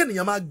tó mú kí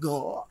ènìyàn máa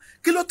gàn ọ́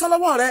kí ló tán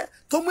lọ́wọ́ rẹ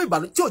tó mú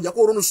ìbànújẹ́ tí ò jẹ́ kó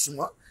ronú sùn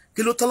wọ́n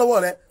kí ló tán lọ́wọ́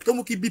rẹ tó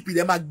mú kí bp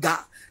rẹ máa ga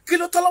kí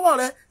ló tán lọ́wọ́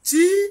rẹ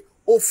tí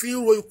òfin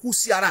ro ikú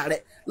sí ara rẹ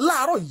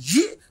láàárọ̀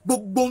yìí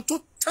gbogbo ohun tó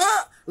tán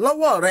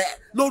lọ́wọ́ rẹ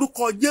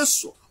lórúkọ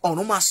Jésù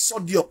ọ̀run máa sọ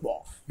di ọ̀pọ̀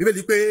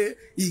bíbélì pé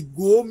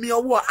ìgò omi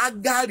ọwọ́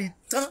Hágárì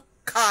tán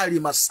káàrí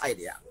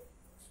Màsáìdíà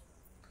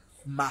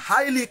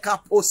Mahaili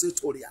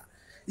Kaposetoria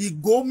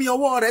ìgò omi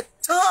ọwọ́ rẹ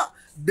tán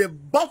the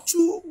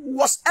bottle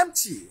was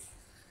empty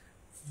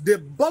the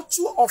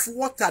bottle of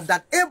water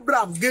that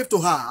Abraham gave to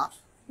her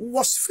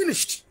was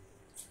finished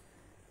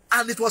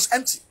and it was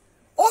empty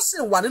ó sì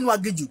wà nínú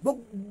aginjù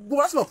gbogbo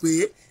wọn sọ pé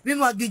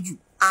nínú aginjù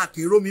a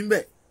kì í rómi ń bẹ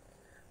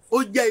ó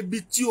jẹ́ ibi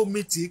tí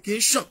omi tì kì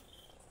í ṣàn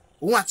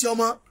òun àti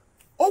ọmọ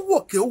ó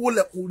wòkè ó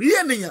wọlẹ̀ kò rí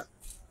ènìyàn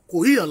kò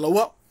rí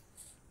ìrànlọ́wọ́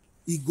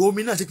ìgò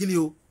omi náà ṣe kí ni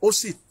o ó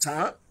sì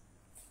tán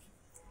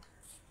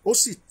ó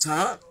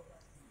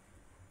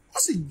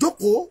sì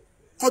jókòó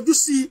kọjú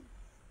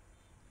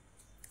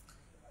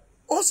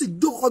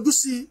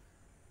sí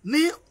ní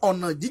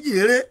ọ̀nà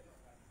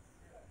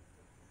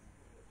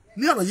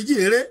jíjìn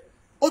rere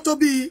ó tó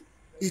bí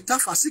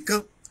ìtafàsí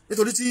kan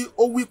nítorí tí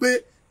ó wí pé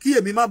kí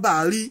èmi má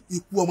bàa rí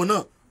ikú ọmọ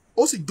náà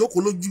ó sì jókòó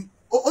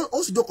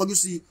kọjú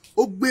sí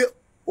ó gbé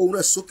ohùn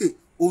rẹ̀ sókè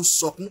ó ń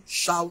sọkún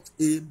shout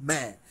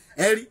amen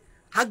ẹ̀rí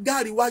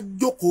Hágárì wá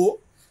jókòó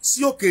sí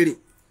òkèrè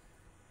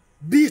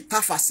bí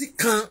ìtafàsí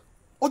kan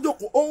ó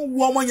jókòó ó ń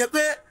wo ọmọ yẹn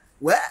pé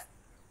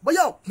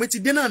bóyá òpin ti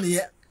dé náà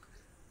nìyẹn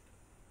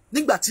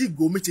nígbà tí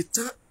ìgò omi ti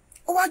tán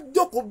ó wá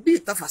jókòó bí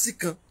ìtafàsí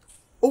kan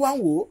ó wá ń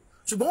wò ó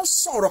ṣùgbọ́n ó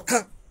sọ̀rọ̀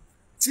kan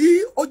tí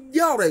ó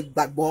jẹ́ ọ̀rọ̀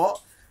ìgbàgbọ́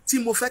tí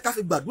mo fẹ́ ká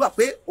fi gbàdúrà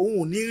pé òun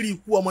ò ní rí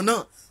ikú ọmọ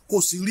náà kò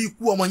sì rí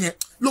ikú ọmọ yẹn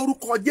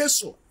lórúkọ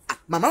Jésù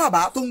màmá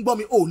bàbá tó ń gbọ́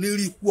mi ò ní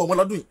rí ikú ọmọ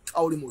lọ́dún yìí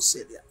káórí mo ṣe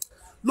rẹ̀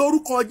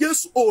lórúkọ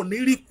Jésù ò ní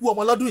rí ikú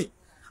ọmọ lọ́dún yìí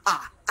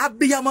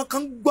abiyamọ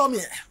kan gbọ́ mi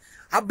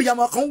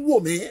abiyamọ kan wò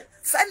mí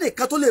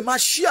fẹ́nìkan tó lè máa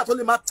ṣíà tó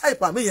lè máa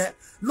táìpà mí yẹn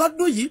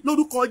lọ́dún yìí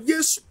lórúkọ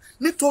Jésù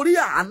nítorí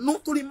àánú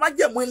torí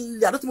májẹ̀mú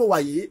ilé àdó tí mo wà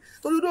yìí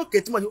torí lókè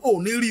tí mo ní ò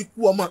ní rí ikú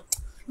ọmọ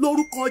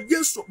lórúkọ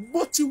Jésù bó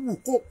ti wù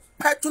kó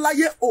pẹ́ tó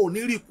láyé ò ní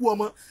rí ikú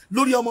ọmọ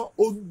lórí ọmọ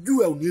ojú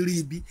ẹ̀ ò ní rí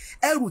ibi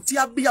ẹrù tí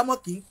abiyamọ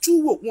kì í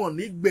túwò wọn ò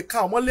ní gbé ká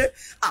ọmọlé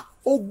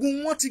ogun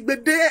wọn ti gbé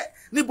dé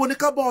níbo ni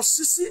ká bọ́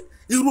sísí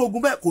irú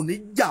ogun bẹ́ẹ̀ kò ní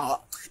jà ọ́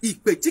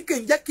ìpè tí kì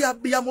í jẹ́ kí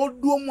abiyamọ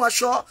dúró mú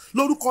aṣọ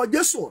lórúkọ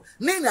Jésù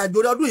ní ìrìn àjò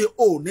ọdún yìí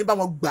ò ní bá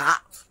wọn gbà á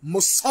mo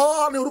sọ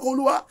ọ́ ní orúkọ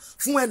Olúwa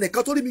fún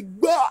ẹnìkan tó rí mi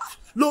gbọ́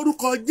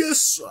lórúkọ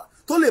Jésù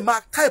tó lè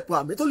máa ká ìpò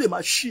àmì tó lè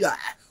máa ṣíà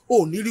ò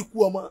ní rí kú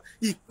ọmọ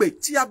ìpè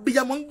tí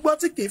abiyamọ ń gbọ́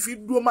tí kì í fi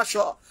dúró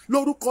máṣọ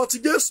lórúkọ ti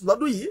Jésù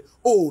lọ́dún yìí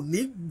ò ní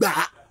gbà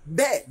á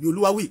bẹ́ẹ̀ ni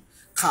Olúwa wí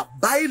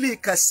kàbáìlì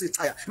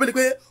kẹsìtàyà ìbẹ̀ni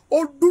pé ó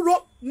dúró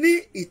ní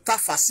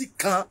ìtafàsí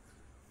kan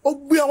ó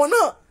gbé ọmọ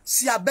náà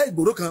sí abẹ́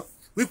ìgboro kan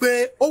wípé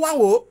ó wá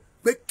wò ó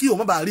pé kí òun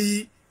má bàa rí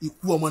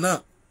ikú ọmọ náà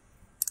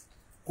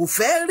kò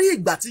fẹ́ rí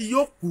ìgbà tí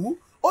yóò kú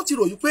ó ti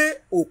ròyìn pé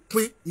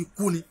òpin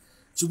ikú ni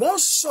ṣùgbọ́n ó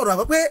sọ̀rọ̀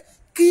àpẹ́ pé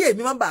kí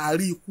èmi má bàa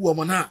rí ikú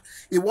ọmọ náà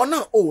ìwọ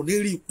náà ò ní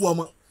rí ikú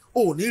ọmọ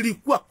ò ní rí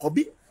ikú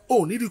àkọ́bí ò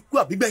ní rí ikú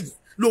àbígbẹ̀yìn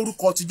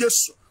lórúkọ ti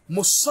Jésù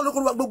mo sọ lóko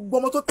lóko gbogbo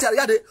ọmọ tó tẹ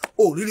àríyáde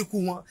ò ní rí ikú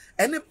wọn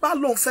ẹni bá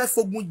lóun fẹ́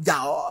fogun jà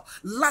ọ́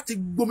láti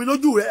gbomi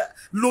lójú rẹ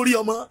lórí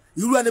ọmọ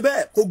irú ẹni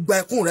bẹ́ẹ̀ kó gba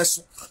ẹkún rẹ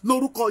sùn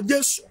lórúkọ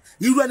Jésù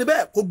irú ẹni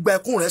bẹ́ẹ̀ kó gba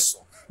ẹkún rẹ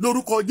sùn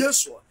lórúkọ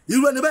Jésù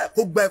irú ẹni bẹ́ẹ̀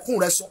kó gba ẹkún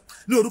rẹ sùn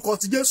ní orúkọ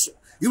ti Jésù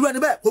irú ẹni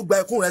bẹ́ẹ̀ kó gba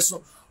ẹkún rẹ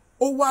sùn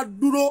ó wá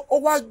dúró ó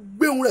wá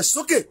gbé ohùn rẹ̀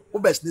sókè ó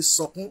bẹ̀rẹ̀ sí ní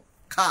sọkún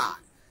káà.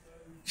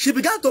 She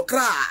began to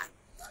cry.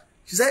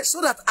 She said,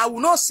 so that I will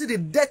not see the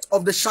death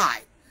of the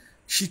child.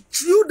 She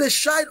threw the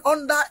child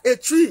under a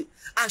tree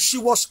and she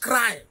was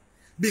crying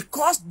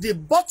because the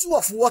bottle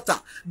of water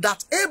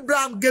that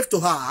Abraham gave to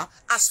her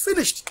has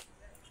finished.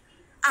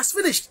 Has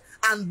finished.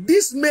 And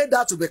this made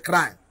her to be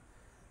crying.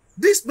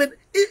 This made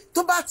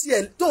tó bá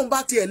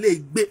tiẹ̀ lè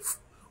gbé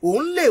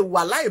òun lè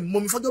wà láì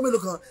mumi fọ́jọ́ mélòó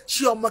kan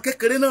ṣé ọmọ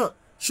kékeré náà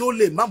ṣé ó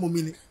lè má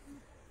mumi ni.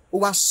 Ó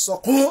wá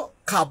sọkún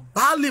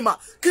kàbálìmà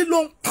kí ló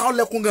ń pa ọ́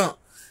lẹ́kún gan?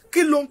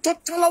 Kí ló ń tó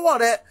tán lọ́wọ́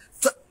rẹ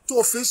tó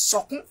fi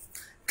sọkún?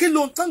 Kí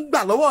ló ń tán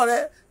gbà lọ́wọ́ rẹ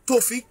tó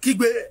fi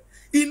kígbe?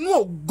 Inú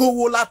ògo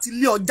wo láti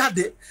lé ọ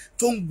jáde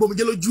tó ń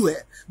gbomijé lójú ẹ?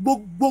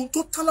 Gbogbo ohun tó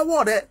tán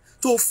lọ́wọ́ rẹ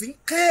tó fi ń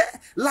ké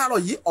láàárọ̀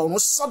yìí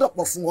ọ̀run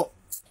sọ́dọ̀pọ̀ fún ọ.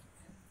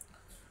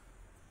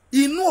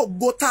 inú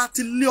ògo tá a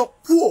ti lé ọ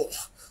kúrò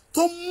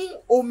tó mú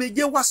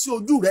omijé wá sí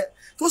ojú rẹ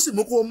tó sì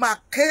mú kó o máa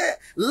ké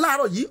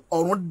láàárọ̀ yìí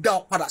ọ̀run dá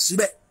ọ padà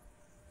síbẹ̀.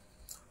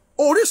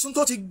 Orísun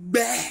tó ti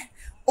gbẹ,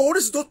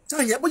 orísun tó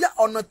tàn yẹn, bóyá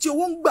ọ̀nà tí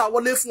owó ń gbà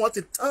wọlé fún wọn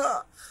ti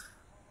tán,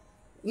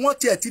 wọ́n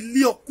tiẹ̀ ti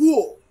lé ọ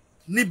kúrò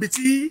níbi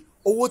tí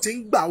owó ti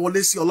ń gbà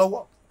wọlé sí ọ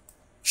lọ́wọ́.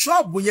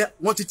 Ṣọ́ọ̀bù yẹn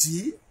wọ́n ti tì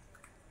í,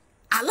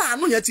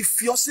 aláàánú yẹn ti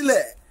fi ọ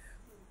sílẹ̀,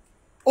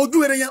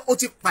 ojú rere yẹn o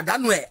ti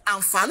pàdánù ẹ̀,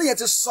 àǹfààní yẹn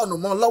ti sọnù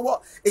mọ́ ọ lọ́wọ́.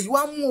 Èyí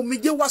wá mú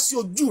omijé wá sí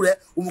ojú rẹ,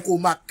 òun kò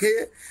máa ké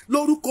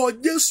lórúkọ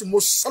Jésù. Mo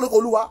sọ lórúkọ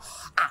Olúwa,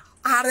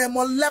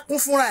 àrẹ̀mọ lẹ́kún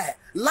fúnra ẹ̀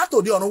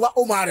látòdì ọ̀run wá,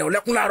 ó máa rẹ̀ ọ́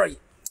lẹ́kún láàárọ̀ yìí.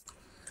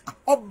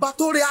 Ọba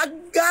tó rẹ̀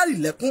Hágárì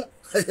lẹ́kún,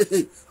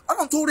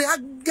 ọlọ́run tó rẹ̀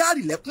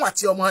Hágárì lẹ́kún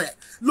àti ọmọ rẹ̀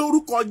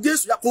lórúkọ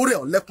Jésù, yá kó rẹ̀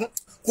ọ́ lẹ́kún,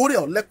 kó rẹ̀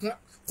ọ́ lẹ́kún,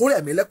 kó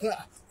rẹ̀ mí lẹ́kún,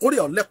 kó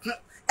rẹ̀ ọ́ lẹ́kún.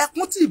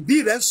 Ẹkún tí ìbí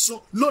rẹ̀ ń sun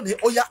lónìí,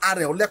 ó yá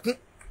arẹ̀ ọ́ lẹ́kún.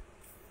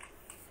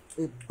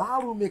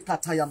 Ebarume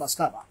kataya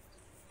maskaba.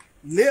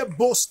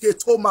 Leboske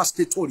Thomas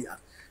Ketoria.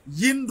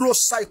 Yindro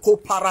psycho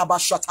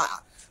parabashata.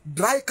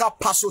 Draika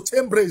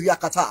pasotembre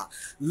yakata.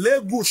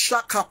 Legu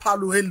shaka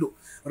paluhendo.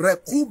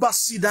 Rekuba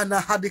sidana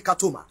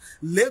hadikatoma.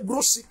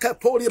 Legro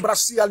sikepori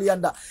brasia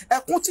lianda.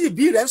 Ẹkún tí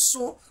ìbí rẹ̀ ń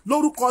sun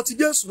lórúkọ ti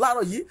Jésù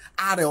láàárọ̀ yìí,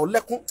 arẹ̀ ọ́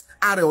lẹ́kún,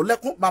 arẹ̀ ọ́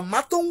lẹ́kún. Màmá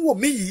tó ń wò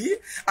mí yìí,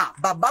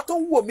 bàbá tó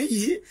ń wò mí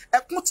yìí,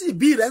 ẹkún tí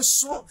ìbí rẹ̀ ń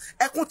sun,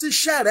 ẹkún tí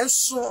iṣẹ́ rẹ̀ ń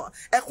sun,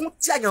 ẹkún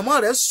tí àyànmọ́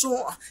rẹ̀ ń sun,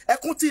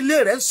 ẹkún tí ilé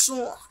rẹ̀ ń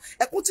sun,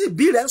 ẹkún tí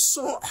ìbí rẹ̀ ń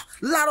sun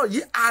láàárọ̀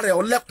yìí, arẹ̀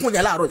ọ́ lẹ́kún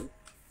yẹn láàárọ̀ yìí.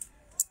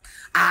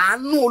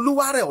 Àánú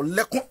Olúwa rẹ̀ ọ́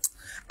lẹ́kún,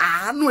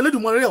 àánú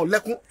Elédùmarè rẹ̀ ọ́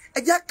lẹ́kún. Ẹ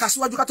jẹ́ ká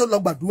síwájú ká tó lọ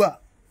gbàdúrà.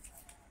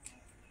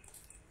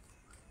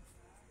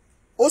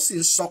 Ó sì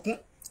ń sọkún,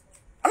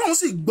 Ọlọ́run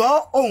sì gbọ́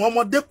ohùn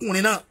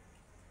ọmọdékùnrin náà.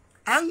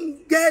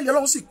 Áńgẹ́lì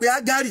Ọlọ́run sì pè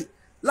Hágárì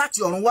láti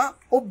ọ̀run wá,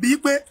 ó bi í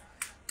pé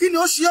kí ni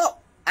ó ṣe ọ́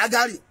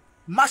Hágárì,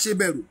 má ṣe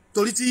bẹ̀rù,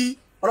 torí tí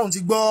Ọlọ́run ti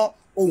gbọ́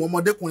ohùn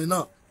ọmọdékùnrin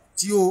náà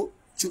tí ó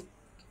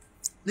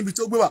níbi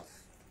tí ó gbé wà.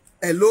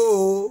 Hello,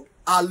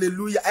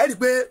 hallelujah. Ẹ rí i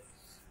pé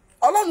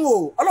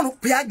Ọlọ́run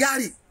pè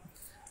Hágárì.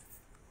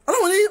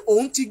 Ọlọ́run ní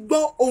òun ti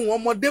gbọ́ ohùn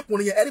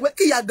ọmọdékùnrin yẹn. Ẹ rí i pé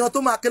kíyà gan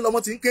tó máa ké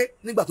lọ́mọ ti ń ké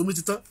nígbà tó mi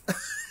ti tán.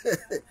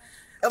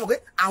 Ẹ mọ̀ pé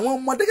àwọn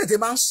ọmọdé kẹ̀tẹ̀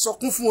máa ń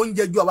sọkún fún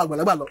oúnjẹ ju àwọn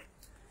àgbàlagbà lọ.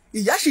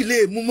 Ìyá sì lè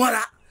mú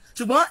mọ́ra,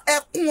 ṣùgbọ́n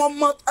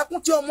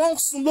ẹkún tí ọmọ ń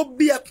sun ló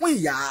bí ẹkún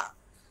ìyá.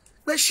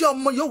 Pé ṣé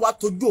ọmọ yóò wá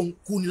tójú òun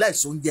kú ní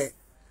láìsí oúnjẹ.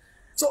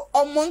 So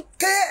ọmọ ń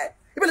ké,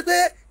 ìbéèrè pé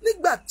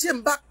nígbà tí ẹ̀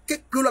ń bá ké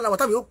pé ó lọ́la àwọn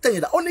táwọn yóò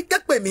tẹ̀yìn dá, ó ní ké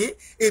pè mí,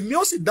 èmi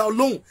ó sì dá ọ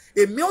lóhùn,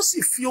 èmi ó sì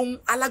fi ohun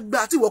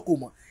alágbára tí ìwọ kò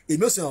mọ̀,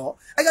 èmi ó sì hàn ọ́.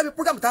 Ẹgbẹ́ bí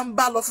program tá ń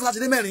bá lọ fún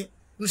Sátidé mẹ́rin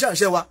nínú iṣẹ́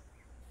ìránṣẹ́ wa,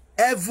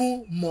 heaven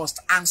must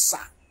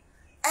answer.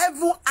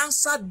 Heaven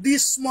answered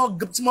this small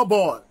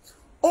boy.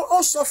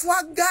 Ó sọ fún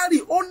Hágárì,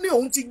 ó ní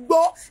òun ti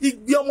gbọ́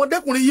igbe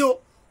ọmọdékùnrin yìí o,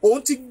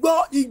 òun ti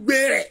gbọ́ igbe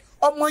rẹ̀,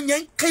 ọmọ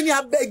yẹn ń ké ní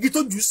abẹ́ igi tó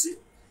jù sí.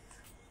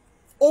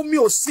 Omi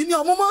ò sí ní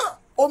ọmú mọ́,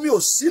 omi ò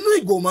sínú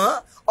ìgò mọ́,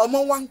 ọmọ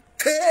wa ń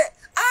ké.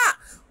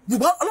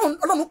 Ṣùgbọ́n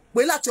Ọlọ́run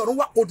pè láti ọ̀run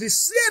wá, kò ti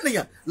sí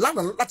ènìyàn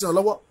lánàá láti ràn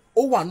lọ́wọ́,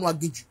 ó wà nù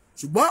aginjù.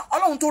 Ṣùgbọ́n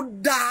Ọlọ́run tó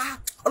dá,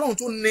 Ọlọ́run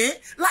tó ní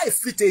láì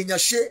fi tèèyàn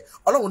ṣe,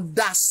 Ọlọ́run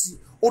dá sí,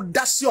 ó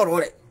dá sí ọ̀rọ̀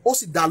rẹ̀, ó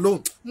sì dá lóhùn.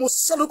 Mo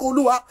sọ lórúkọ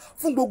Olúwa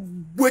fún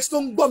gbogbo etí tó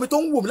ń gbọ́ mi tó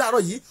ń wò mí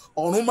láàárọ̀ yìí,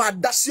 ọ̀run máa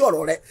dá sí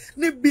ọ̀rọ̀ rẹ̀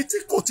níbi tí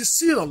kò ti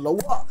sí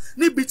ìrànlọ́wọ́,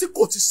 níbi tí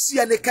kò ti sí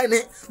ẹnikẹ́ni,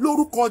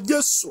 lórúkọ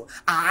Jésù.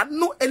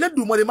 Àánú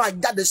Elédùmarè máa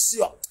jáde sí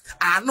ọ,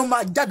 àánú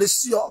máa jáde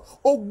sí ọ.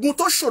 Ogun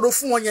tó ṣòro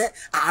fún wọn yẹn,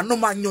 àánú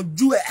máa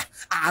yanjú ẹ̀,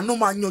 àánú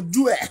máa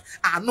yanjú ẹ̀,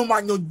 àánú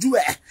máa yanjú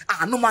ẹ̀,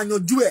 àánú máa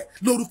yanjú ẹ̀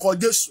lórúkọ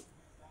Jésù.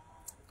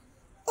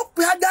 Ó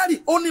pe Hágárì,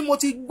 ó ní mo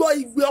ti gbọ́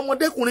igbe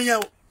ọmọdékùnrin yẹn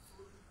o,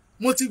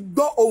 mo ti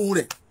gbọ́ ohùn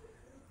rẹ̀.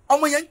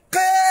 Ọmọ yẹn ń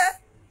ké,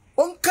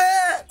 ó ń ké,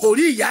 kò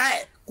rí ìyá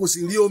ẹ̀, kò sì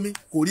rí omi,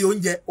 kò rí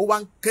oúnjẹ, ó wá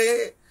ń ké.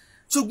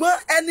 Ṣùgbọ́n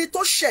ẹni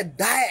tó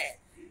ṣẹ̀dá ẹ̀,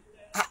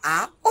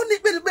 ó ní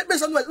bẹ́ẹ̀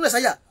sọ́nù ẹ̀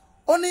sáyà,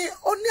 ó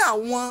ní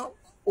àwọn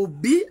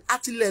òbí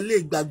àtilẹ̀ lè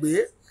gbàgbé,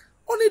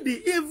 ó ní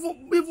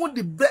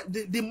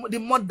even the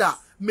mother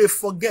may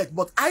forget,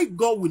 but I,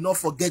 God, will not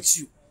forget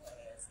you.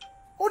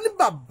 Ó ní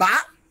bàbá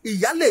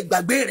ìyá lè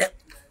gbàgbé rẹ̀,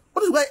 ó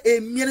ní ṣùgbọ́n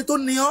èmi ẹni tó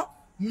ní ọ́,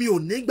 mi ò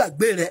ní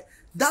gbàgbé rẹ̀.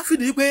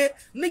 Dáfídì wípé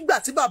nígbà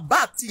tí bàbá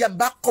àti ìyá mi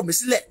bá kọ̀ mí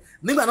sílẹ̀,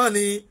 nígbà náà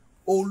ni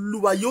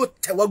Olúwa yóò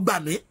tẹ́wọ́ gbà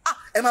mí.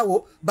 Ẹ máa wo,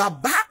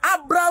 bàbá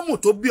Ábúráhámù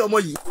tó bí ọmọ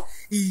yìí,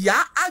 ìyá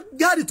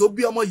Hágárì tó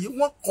bí ọmọ yìí,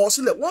 wọ́n kọ̀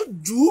sílẹ̀, wọ́n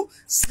jù ú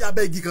sí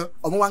abẹ́ igi kan,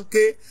 ọmọ wa ń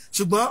ké.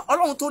 Ṣùgbọ́n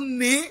Ọlọ́run tó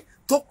ní,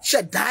 tó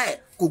ṣẹ̀dá ẹ̀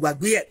kò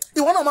gbàgbé ẹ̀.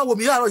 Ìwọ náà máa wò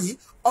mí láàárọ̀ yìí,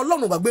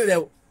 Ọlọ́run gbàgbé rẹ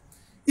o.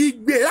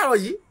 Igbe láàárọ̀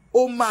yìí,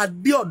 ó máa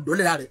dé ọ̀dọ̀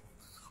lẹ́la rẹ̀.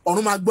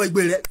 Ọ̀run máa gbọ́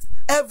igbe rẹ̀.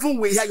 Heaven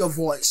will hear your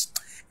voice.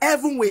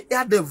 Heaven will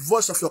hear the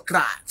voice of your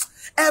cry.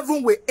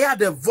 Heaven will hear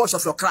the voice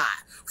of your cry.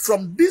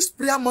 From this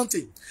prayer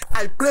mountain,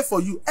 I pray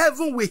for you.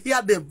 Heaven will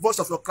hear the voice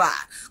of your cry.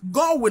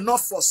 God will not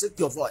forsake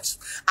your voice.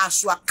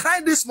 As you are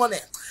crying this morning,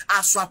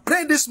 as you are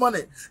praying this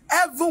morning,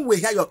 heaven will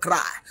hear your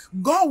cry.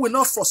 God will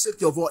not forsake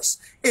your voice.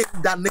 In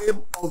the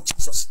name of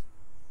Jesus.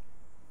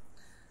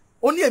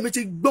 Ó ní èmi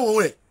ti gbọ́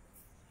ohùn rẹ̀.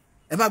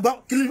 Ẹ máa gbọ́,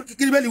 kí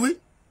ni Bíbélì wí?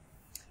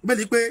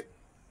 Bíbélì pé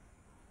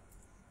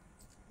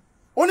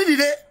ó ní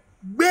dìde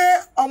gbé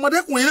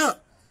ọmọdékùnrin náà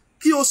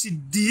kí o sì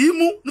dì í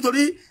mú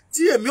nítorí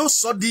tí èmi ó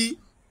sọ di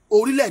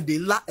orílẹ̀-èdè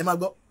ńlá. Ẹ máa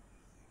gbọ́,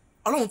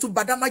 Ọlọ́run tún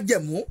bá dá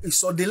májẹ̀mú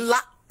ìsọdi ńlá.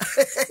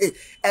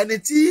 Ẹni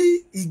tí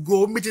ìgò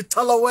omi ti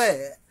tán lọ́wọ́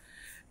ẹ̀,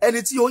 ẹni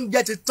tí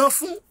oúnjẹ ti tán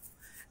fún,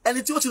 ẹni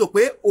tí ó ti rò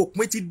pé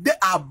òpin ti dé,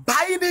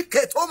 àbáyé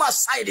kẹtó máa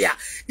ṣàìdíà,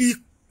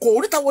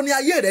 ìkòríta wo ni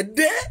ayé rẹ̀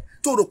dé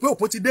tó rò pé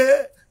òpin ti dé,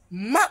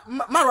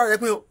 má rọra rẹ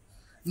pé o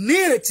ní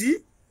ìrètí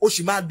o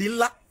sì máa di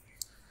ńlá,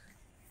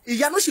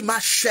 ìyanu sì máa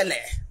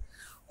ṣẹlẹ̀,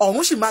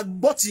 ọ̀run sì máa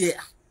gbọ́ tiẹ̀,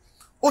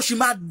 ó sì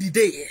máa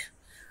dìde,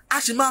 a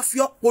sì máa fi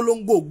ọ́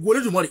polongo ògo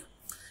Olódùmarè,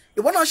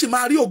 ìwọ náà sì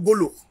máa rí ògo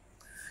lò,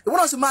 ìwọ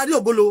náà sì máa rí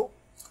ògo lò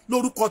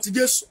lórúkọ ti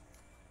Jésù.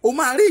 O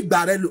máa rí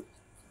ìgbà rẹ lò,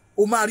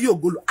 o máa rí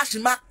ògo lò, a sì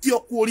máa kí ọ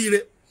kú oríire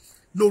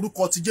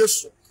lórúkọ ti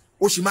Jésù.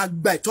 O sì máa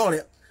gba ìtọ́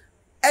rẹ.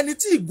 Ẹni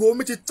tí ìgò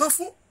omi ti tán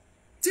fún,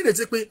 tí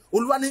ìrètí pé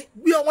Olúwa ní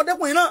bí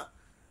ọmọdékùnrin náà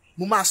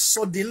mo máa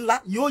sọ di ńlá,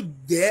 yóò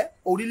jẹ́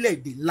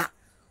orílẹ̀-èdè ńlá.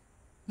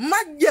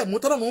 Májẹ̀mú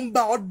tọ́nà mo ń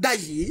bá ọ dá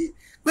yìí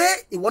pé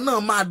ìwọ náà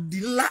máa di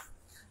ńlá,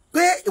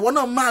 pé ìwọ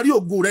náà máa rí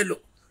ògo rẹ lò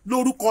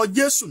lórúkọ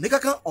Jésù. Ní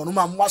kankan ọ̀run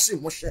máa mú wá sí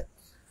ìmúṣẹ.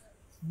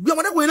 Bí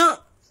ọmọdékùnrin náà,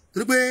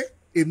 torí pé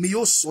èmi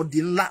yóò sọ di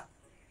ńlá.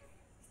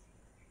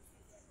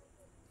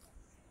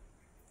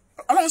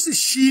 Ọlọ́run sì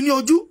ṣí ní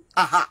ojú,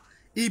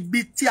 ibi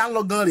tí a ń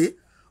lọ gan rèé.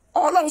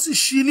 Ọlọ́run sì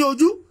ṣí ní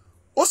ojú,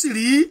 ó sì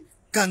rí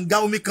kànga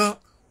omi kan,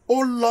 ó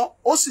lọ,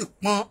 ó sì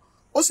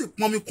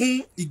pọn mi kún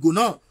ìgò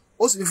náà,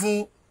 ó sì fún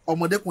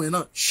ọmọdékùnrin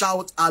náà.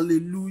 Shout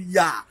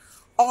hallelujah.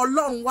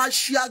 Ọlọ́run wá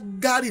ṣí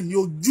Hágáì ní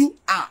ojú.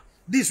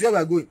 This is where we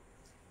are going.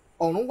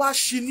 Ọ̀run wá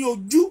ṣí ní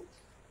ojú,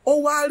 ó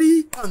wá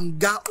rí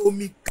kànga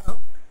omi kan,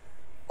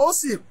 ó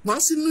sì pọ́n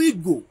sínú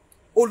ìgò,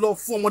 ó lọ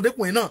fún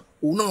ọmọdékùnrin náà,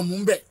 òun náà mú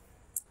bẹ̀.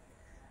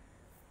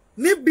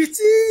 Níbi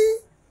tí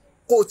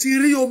kò ti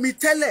rí omi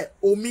tẹ́lẹ̀,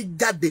 omi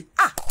jáde.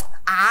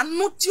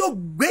 Àánú tí ó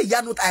gbé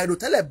ìyanu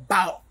àìròtẹ́lẹ̀ bá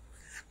ọ,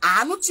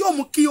 àánú tí ó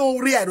mú kí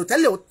oore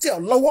àìròtẹ́lẹ̀ ó tẹ̀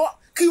ọ́ lọ́wọ́,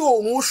 kí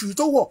oòrùn oṣù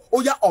tó wọ̀ ó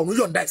yá ọ̀run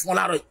yọ̀ǹda ìfún ọ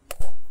láàárọ̀ yìí.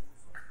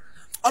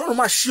 Ọlọ́run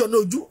máa ṣí ọ ní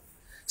ojú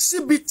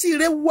síbi tí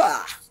ire wà,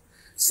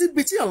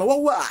 síbi tí ìrànlọ́wọ́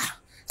wà,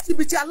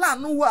 síbi tí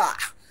aláàánú wà,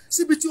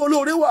 síbi tí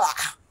olóore wà.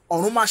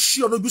 Ọ̀run máa ṣí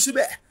ọ ní ojú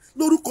síbẹ̀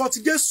lórúkọ ti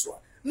Jésù.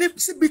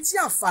 Síbi tí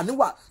àǹfààní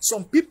wà,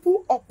 some people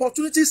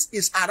opportunities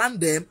is around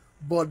them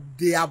but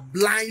they are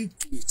blind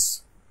to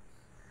it.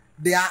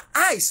 Their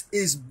eyes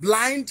is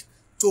blind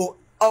to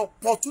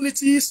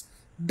opportunities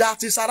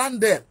that is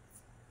around them.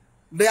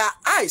 Their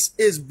eyes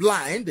is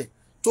blind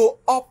to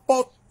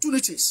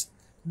opportunities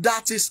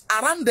that is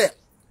around them.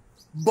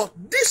 But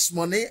this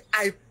morning,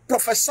 I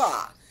prophesy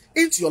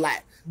into your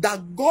life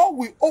that God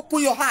will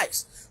open your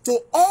eyes to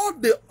all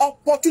the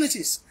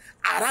opportunities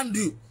around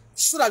you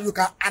so that you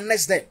can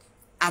harness them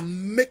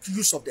and make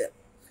use of them.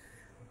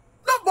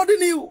 Nobody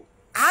knew.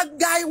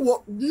 Haggai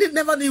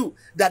never knew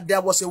that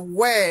there was a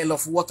well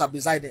of water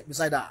beside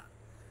her.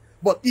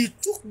 But it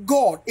took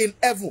God in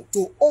heaven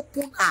to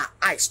open our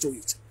eyes to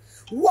it.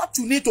 What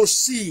you need to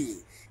see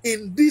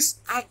in this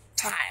hard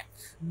time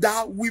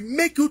that will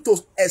make you to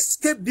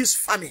escape this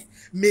famine.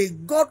 May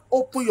God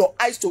open your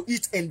eyes to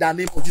it in the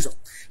name of Jesus.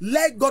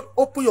 Let God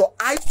open your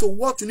eyes to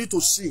what you need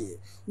to see.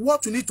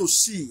 What you need to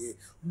see.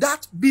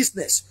 That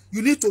business,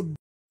 you need to do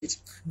it.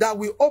 That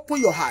will open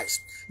your eyes.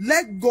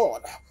 Let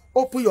God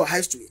open your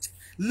eyes to it.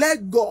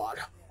 Let God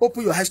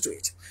open your eyes to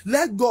it.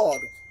 Let God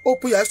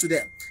open your eyes to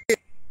them.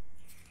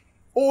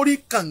 Ori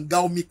kànga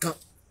omi kan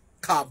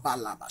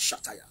kabalaba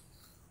shataya.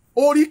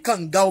 Ori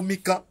kànga omi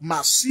kan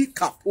masi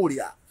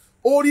kaporia.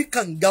 Ori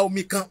kànga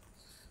omi kan.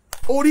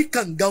 Ori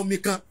kànga omi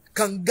kan.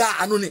 Kànga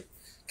àánú ni.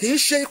 Kì í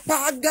ṣe ipá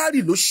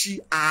Hágáì ló ṣí,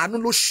 àánú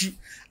ló ṣí.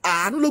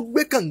 Àánú ló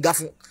gbé kànga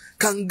fún.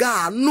 Kànga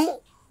àánú.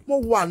 Mo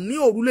wà ní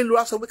òrùlé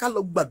lóra sọ pé ká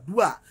lọ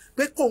gbàdúrà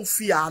pé kò ń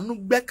fi àánú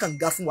gbé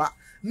kànga fún wa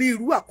ní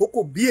irú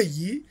àkókò bí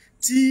èyí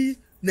tí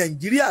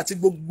Nàìjíríà àti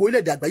gbogbo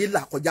ilẹ̀-èdè àgbáyé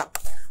là kọjá.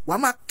 Wàá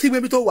máa kígbe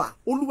bí tó wà,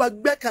 Olúwa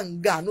gbé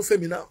kànga àánú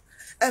fẹ́mi náà.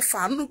 Ẹ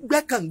fàánú gbé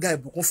kànga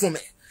ìbùkún fún mi.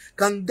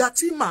 Kànga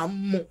tí màá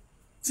mu,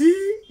 tí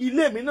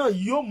ilé mi náà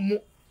yóò mu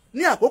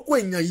ní àkókò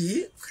èèyàn yìí,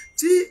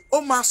 tí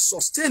ó máa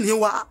sustain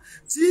wa,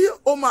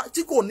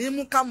 tí kò ní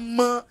mú ká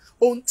mọ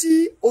ohun tí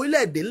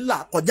orílẹ̀-èdè ńlá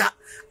kọjá.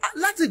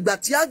 Láti ìgbà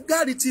tí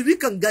Hágáì ti rí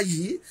kànga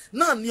yìí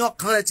náà ni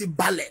ọkàn rẹ̀ ti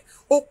balẹ̀.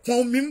 Ó pọn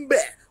omi ń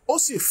bẹ̀, ó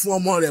sì fún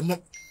ọmọ rẹ̀ mu.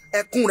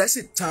 Ẹkún rẹ̀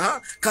sì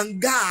tán.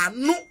 Kànga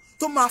àánú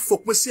tó máa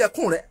fòpin sí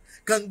ẹkún rẹ̀.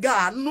 Kànga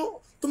àánú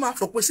tó máa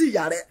fòpin sí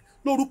ìyà rẹ̀.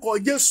 Lórúkọ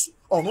Jésù,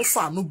 ọ̀run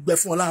fàánú gbẹ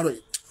fún ọ láàárọ̀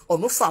yìí.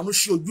 Ọ̀run fàánú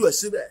ṣí ojú ẹ̀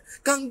síbẹ̀.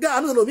 Kànga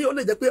àánú lómi ó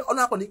lè jẹ́ pé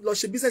ọ̀nà àkọ́ni lọ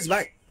ṣe business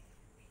báyìí.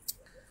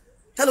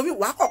 Ẹlòmí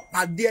wàá kọ̀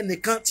pàdé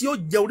ẹnìkan tí yóò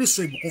jẹ́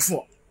orísun ìbùkún fún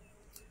ọ.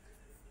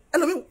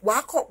 Ẹlòmí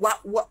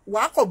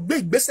wàá kọ̀ gbé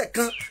ìgbésẹ̀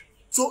kan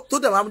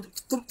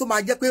tó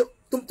máa jẹ́ pé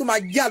tó máa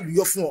jẹ́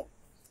àlùyọ fún ọ.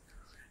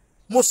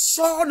 Mo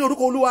sọ ní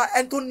orúkọ Olúwa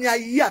ẹni tó ní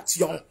ayé àti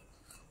ọ̀run.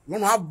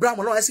 Ọlọ́run Abraham,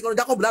 Ọlọ́run ẹ̀sìn kan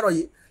Jacob láàárọ̀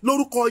yìí.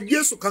 Lórúkọ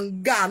Jésù,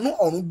 kànga àánú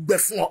ọ̀run gbẹ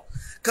fún ọ.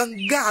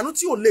 Kànga àánú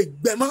tí ò lè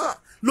gbẹ mọ́.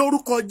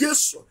 Lórúkọ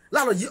Jésù,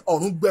 láàárọ̀ yìí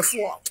ọ̀run gbẹ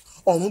fún ọ.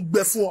 Ọ̀run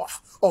gbẹ fún ọ.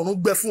 Ọ̀run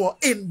gbẹ fún ọ.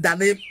 In the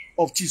name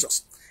of Jesus.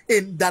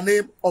 In the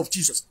name of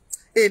Jesus.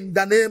 In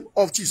the name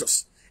of Jesus.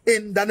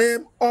 In the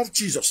name of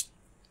Jesus.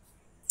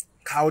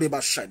 Kaori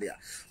Bashadia.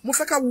 Mo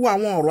fẹ́ ká wo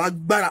àwọn ọ̀rọ̀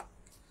agbára.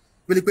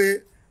 Really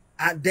pé,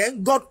 and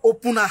then God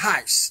opened her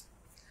eyes,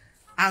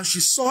 and she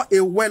saw a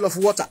well of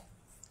water,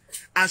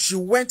 and she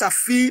went and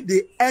filled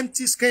the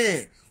empty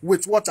skin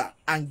with water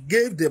and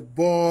gave the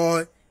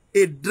boy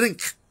a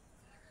drink.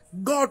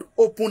 God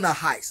opened her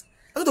eyes.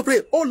 I'm going to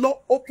pray, oh Lord,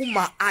 open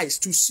my eyes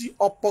to see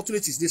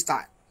opportunities this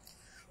time.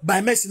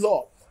 By mercy,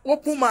 Lord,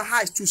 open my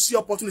eyes to see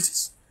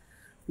opportunities.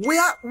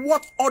 Where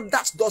what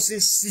others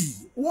doesn't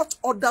see, what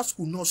others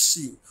could not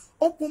see.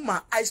 Open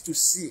my eyes to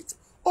see it.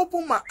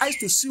 Open my eyes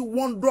to see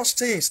wondrous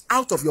things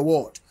out of your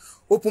word.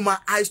 Open my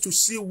eyes to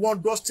see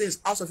wondrous things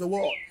out of your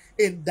word.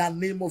 In the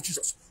name of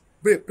Jesus.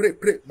 Pray, pray,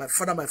 pray. My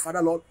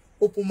Father, Lord,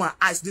 open my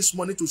eyes this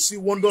morning to see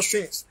wondrous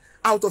things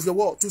out of your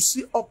word, to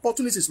see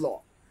opportunities,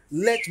 Lord.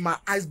 Let my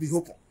eyes be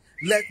open.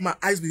 Let my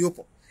eyes be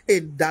open.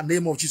 In the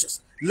name of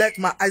Jesus. Let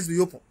my eyes be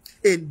open.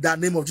 In the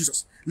name of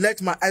Jesus.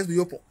 Let my eyes be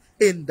open.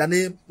 In the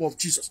name of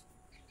Jesus.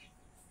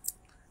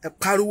 Ẹ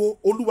pariwo,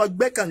 Olúwa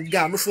gbẹ́ kànga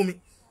àánú fún mi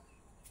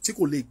tí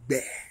kò lè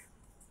gbẹ.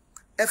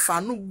 Ẹ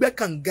fàánú gbẹ́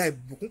kànga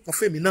ìbùkún kan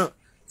fún mi náà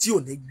tí ò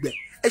ní gbẹ.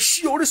 Ẹ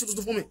ṣí orísun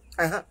tuntun fún mi.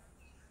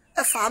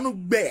 Ẹ fàánú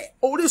gbẹ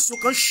orísun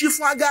kan ṣí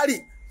fún Hágáì.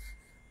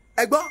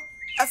 Ẹ gbọ́,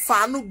 ẹ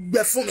fàánú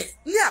gbẹ fún mi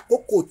ní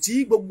àkókò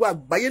tí gbogbo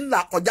àgbáyé ńlá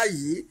kọjá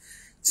yìí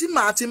tí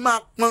màá ti máa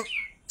pọ́n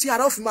tí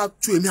ara ó fi máa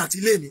tu èmi àti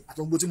ilé mi àti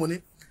gbogbo tí mo ní.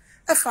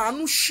 Ẹ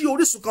fàánú ṣí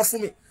orísun kan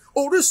fún mi.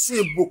 Orísun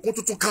ìbùkún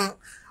tuntun kan.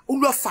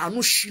 Olúwa fàánú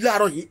ṣí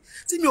láàárọ̀ yìí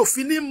tí mi ò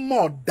fi ní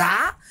mọ̀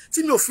dá,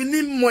 tí mi ò fi ní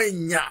mọ̀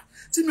èèyàn,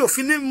 tí mi ò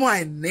fi ní mọ̀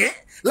àìní.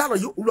 Láàárọ̀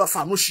yìí Olúwa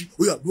fàánú ṣí.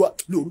 Ó yá àdúrà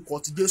ní orúkọ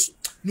ti Jésù.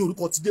 Ní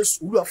orúkọ ti Jésù.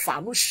 Olúwa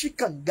fàánú ṣí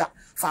kànga,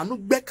 fàánú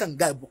gbẹ́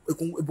kànga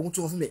ìbùkún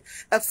tuntun fún mi.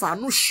 Ẹ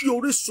fàánú ṣí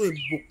orísun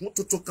ìbùkún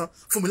tuntun kan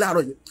fún mi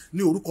láàárọ̀ yìí.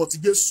 Ní orúkọ ti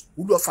Jésù.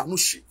 Olúwa fàánú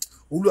ṣí.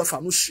 Olúwa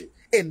fàánú ṣí.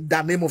 In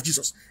the name of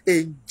Jesus.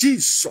 In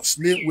Jesus'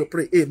 name we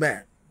pray.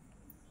 Amen.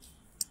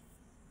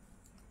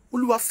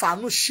 Olúwa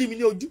fàánú ṣí mi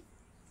ní ojú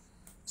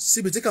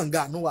síbi tí kànga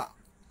àánú wà.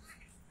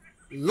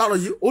 Láàárọ̀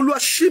yìí Olúwa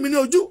ṣí mi ní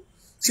ojú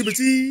síbi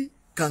tí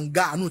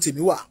kànga àánú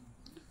tèmi wà.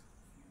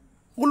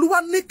 Olúwa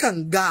ní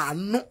kànga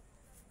àánú.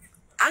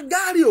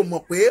 Hágáì ò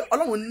mọ̀ pé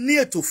Ọlọ́run ní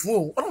ètò fún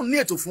òun. Ọlọ́run ní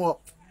ètò fún ọ.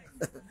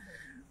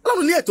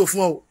 Ọlọ́run ní ètò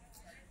fún ọ.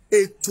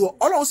 Ètò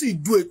Ọlọ́run sì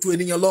ju ètò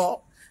ènìyàn lọ.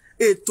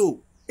 Ètò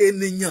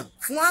ènìyàn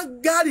fún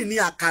Hágáì ní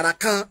àkàrà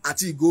kan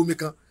àti ìgò omi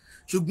kan.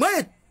 Ṣùgbọ́n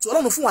ètò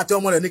Ọlọ́run fún àti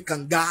ọmọ rẹ̀ ní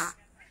kànga.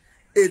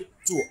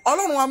 Ètò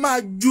Ọlọ́run a máa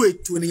ju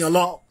ètò ènìyàn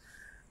lọ.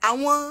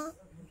 Àwọn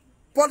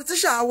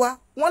politician wa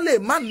wọ́n lè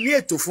má ní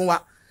ètò fún wa,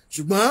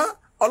 ṣùgbọ́n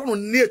Ọlọ́run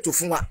ní ètò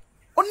fún wa.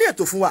 Ó ní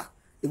ètò fún wa.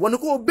 Ìwọ ni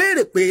kó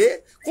béèrè pé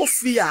kó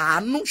fi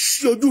àánú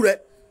ṣí ojú rẹ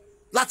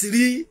láti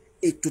rí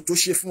ètò tó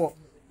ṣe fún ọ.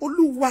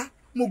 Olúwa,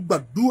 mo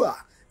gbàdúrà,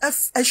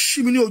 ẹ ṣí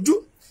mi ní ojú,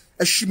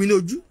 ẹ ṣí mi ní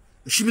ojú,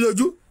 ẹ ṣí mi ní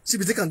ojú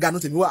síbi tí kànga àánú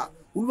tèmi wà.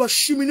 Olúwa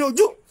ṣí mi ní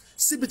ojú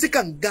síbi tí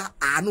kànga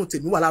àánú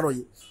tèmi wà láàárọ̀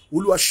yìí.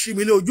 Olúwa ṣí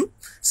mi ní ojú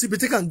síbi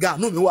tí kànga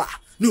àánú mi wà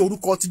ní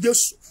orúkọ ti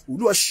Jésù.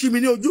 Olúwa ṣí mi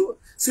ní ojú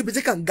síbi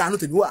tí kànga àánú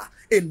tèmi wà.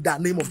 In the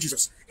name of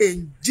Jesus.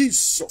 In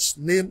Jesus'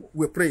 name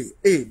we pray.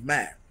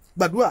 Amen.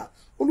 Gbàdúrà,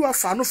 Olúwa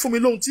fàánú fún mi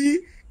lóhun tí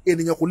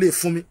ènìyàn kò lè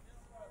fún mi.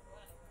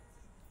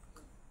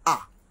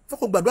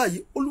 Fọ́kọ̀ gbàdúrà yìí,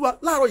 Olúwa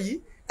láàárọ̀ yìí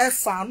ẹ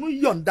fàánú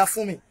yọ̀ǹda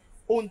fún mi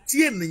ohun tí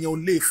ènìyàn ò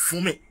lè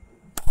fún mi.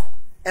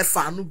 Ẹ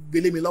fàánú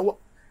gbélé mi lọ́wọ́.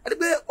 Ẹ rí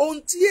pé ohun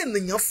tí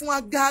ènìyàn fún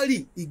Hágáì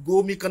ìgò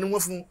omi kan ni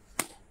wọ́n fún.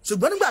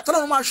 Ṣùgbọ́n nígbà tí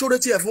Ọlọ́run máa ṣoore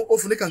tiẹ̀ fún, ó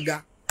fún ní kànga.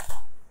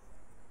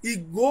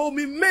 Ìgò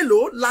omi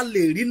mélòó la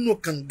lè rí nínú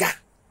kànga?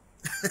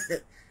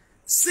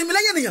 Sinmi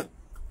lẹ́yìn ènìyàn.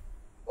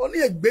 Ó ní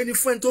ègbé ni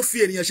fún ẹni tó fi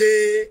ènìyàn ṣe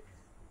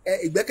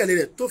ìgbẹ́kẹ̀lé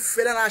rẹ̀, tó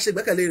fẹ́ lára ṣe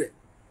ìgbẹ́kẹ̀lé rẹ̀.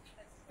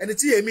 Ẹni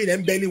tí èmi rẹ̀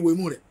ń bẹ ní ìwé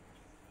mú rẹ̀.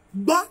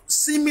 Gbọ́,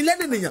 sinmi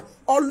lẹ́yìn ènìyàn.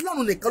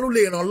 Ọlọ́run nìkan ló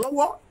lè ràn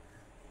lọ́wọ́.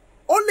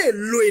 Ó lè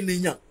lo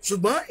ènìyàn,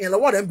 ṣùgbọ́n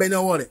ìrànlọ́wọ́ rẹ̀ ń bẹ ní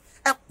ọwọ́ rẹ̀.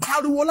 Ẹ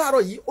pariwo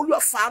láàárọ̀ yìí, Olúwa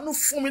fàánú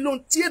fún mi lóhun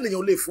tí ènìyàn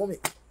ò lè fún mi.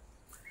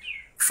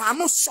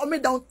 Fàánú sọ mí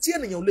dà ohun tí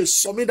ènìyàn ò lè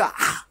sọ mí dà.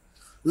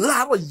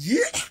 Láàárọ̀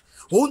yìí,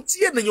 ohun tí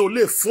ènìyàn ò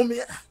lè fún mi,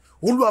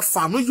 Olúwa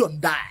fàánú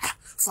yọ̀ǹda.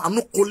 Fàánú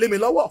kó lé mi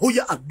lọ́wọ́. Ó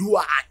yá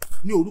àdúrà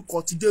ní orúkọ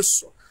ti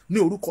Jésù. Ní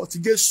orúkọ ti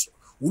Jésù.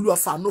 Olúwa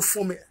fàánú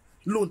fún mi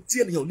lóhun tí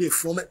ènìyàn ò lè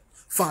fún mi.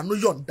 Fàánú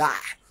yọ̀ǹda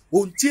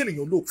ohun tí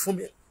ènìyàn ò lè fún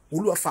mi.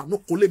 Olúwa fàánú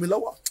kó lé mi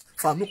lọ́wọ́.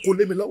 Fàánú kó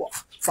lé mi lọ́wọ́.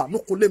 Fàánú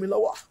kó lé mi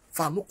lọ́wọ́.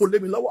 Fàánú kó lé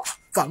mi lọ́wọ́.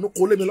 Fàánú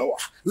kó lé mi lọ́wọ́.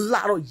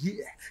 Láàárọ̀ yìí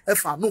ẹ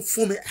fàánú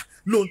fún mi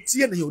lóhun tí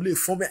ènìyàn ò lè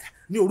fún mi.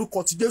 Ní orúkọ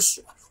ti Jésù.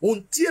 Ohun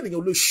tí ènìyàn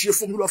ò lè ṣe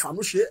fún mi, Olúwa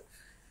fàánú ṣe.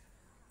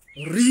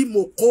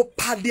 Rimoko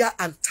padia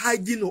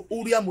antaigino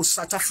uria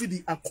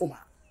musatafidi akoma.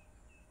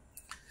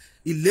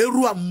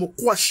 Ilerua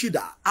mokua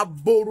shida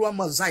aborua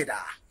mazaida.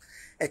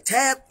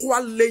 Ete kwa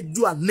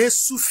lejua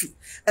nesufi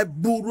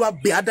eburua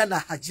beada na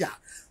hajia.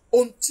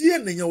 Ohun tí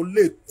ènìyàn ò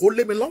lè kó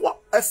lé mi lọ́wọ́,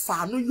 ẹ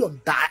fàánú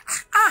yọ̀ǹda.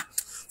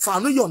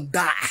 Fàánú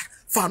yọ̀ǹda.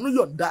 Fàánú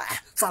yọ̀ǹda.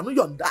 Fàánú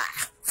yọ̀ǹda.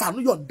 Fàánú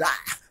yọ̀ǹda.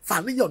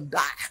 Fàánú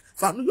yọ̀ǹda.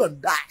 Fàánú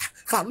yọ̀ǹda.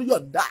 Fàánú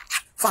yọ̀ǹda.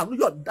 Fàánú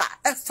yọ̀ǹda.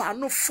 Ẹ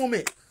fàánú fún mi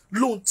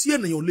lóhun tí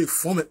ènìyàn ò lè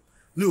fún mi.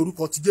 Ní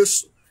orúkọ ti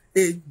Jésù.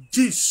 In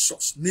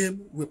Jesus' name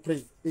we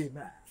pray.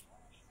 Amen.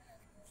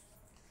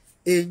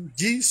 In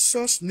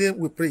Jesus' name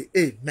we pray.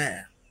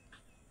 Amen.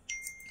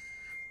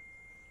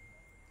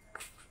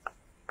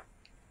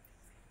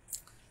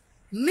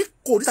 ní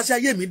kòríta tí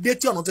ayé mi dé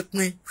tí ọ̀nà ti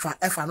pín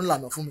ẹ fàánú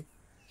lànà fún mi.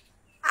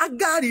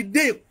 Hágáì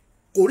dé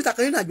kòríta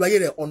kan nínú àjò ayé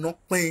rẹ̀, ọ̀nà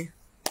pín.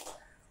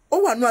 Ó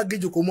wà ní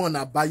aginjù kò mọ ọ̀nà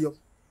àbáyọ.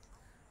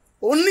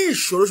 Ó ní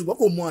ìṣòro ṣùgbọ́n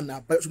kò mọ ọ̀nà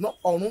àbáyọ, ṣùgbọ́n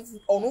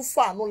ọ̀run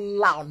fàánú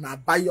la ọ̀nà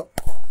àbáyọ.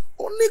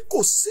 Ó ní kò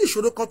sí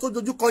ìṣòro kan tó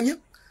dojú kọ yín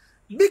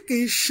bí kì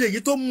í ṣe èyí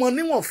tó mọ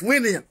níwọ̀n fún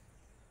ènìyàn.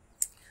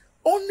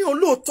 Ó ní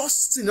olóòótọ́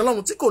sí ní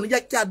Ọlọ́run tí kò ní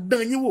jẹ́ kí a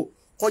dán yín wò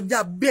kọjá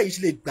bí èyí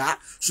ṣe lè gbà á,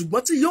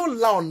 ṣùgbọ́n tí yóò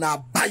la ọ̀nà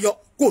àbáyọ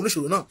kó ní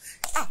ìṣòro náà.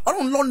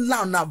 Ọlọ́run ló la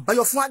ọ̀nà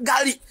àbáyọ fún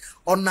Hágáì,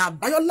 ọ̀nà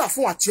àbáyọ là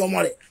fún àti ọmọ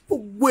rẹ̀.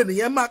 Gbogbo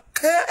ènìyàn máa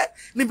kẹ́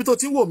níbi tó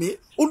ti ń wò mí.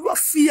 Olúwa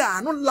fi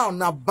àánú la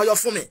ọ̀nà àbáyọ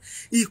fún mi.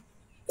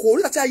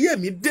 Ìkòríta tí ayé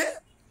mi dé,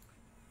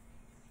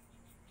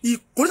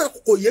 ìkòríta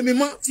kò yé mi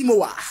mọ́ tí mo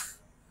wà,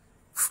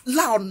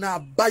 la ọ̀nà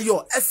àbáyọ,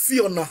 ẹ fi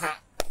ọ̀nà hàn.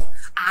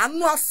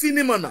 Àánú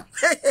afinimọ̀nà,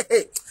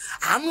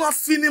 àánú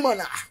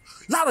afinimọ̀nà.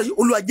 Láàárọ̀ yìí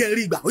Olúwa jẹ́ n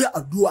rí ìgbà, ó yá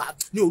àdúrà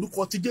ní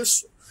orúkọ ti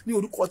Jésù, ní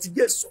orúkọ ti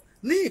Jésù.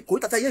 Ní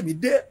ìkòríta tí ayé mi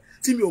dé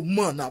tí mi ò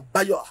mọ ọ̀nà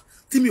àbáyọ,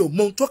 tí mi ò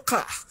mọ ohun tó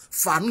kàn,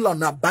 fàánú la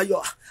ọ̀nà àbáyọ.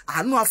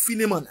 Àánú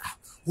afinimọ̀nà,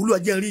 Olúwa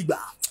jẹ́ n rí ìgbà.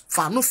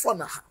 Fàánú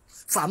fọ̀nà hàn,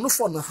 fàánú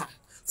fọ̀nà hàn,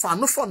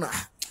 fàánú fọ̀nà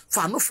hàn,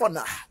 fàánú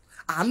fọ̀nà hàn.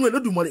 Àánú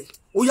Olódùmarè,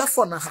 ó yá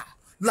fọ̀nà hàn,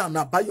 la ọ̀nà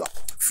àbáyọ,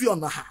 fi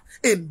ọ̀nà hàn.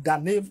 In the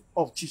name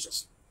of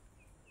Jesus.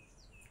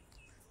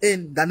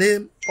 In the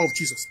name of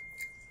Jesus.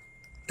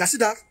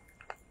 Consider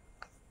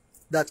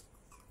that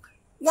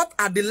what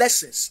are the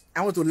lessons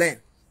I want to learn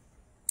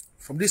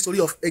from this story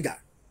of Haggai?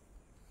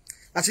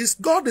 That is,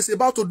 God is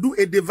about to do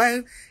a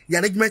divine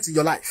rearrangement in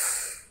your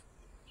life.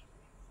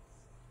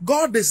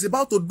 God is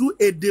about to do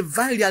a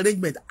divine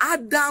rearrangement.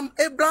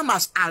 Abraham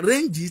has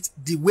arranged it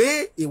the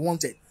way he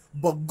wanted,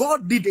 but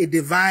God did a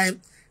divine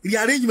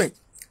rearrangement.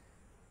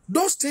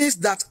 Those things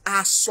that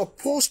are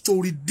supposed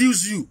to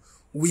reduce you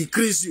will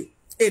increase you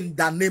in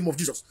the name of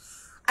Jesus.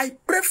 I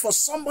pray for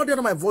somebody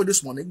under my voice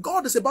this morning.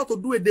 God is about to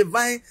do a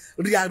divine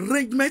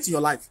rearrangement in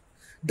your life.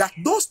 That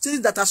those things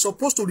that are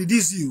supposed to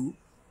reduce you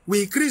will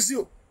increase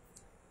you.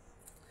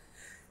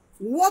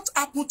 What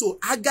happened to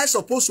Haggai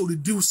supposed to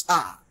reduce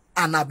her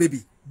and her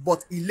baby,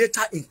 but he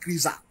later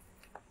increased her.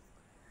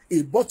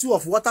 A bottle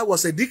of water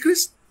was a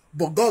decrease,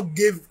 but God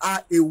gave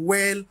her a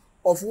well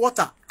of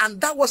water, and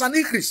that was an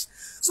increase.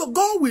 So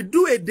God will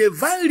do a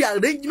divine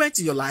rearrangement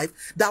in your life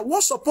that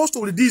what's supposed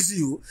to reduce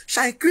you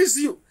shall increase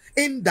you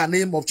in the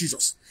name of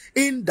Jesus.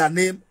 In the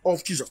name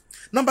of Jesus.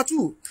 Number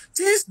 2,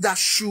 things that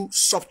should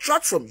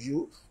subtract from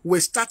you will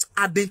start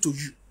adding to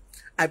you.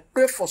 I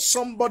pray for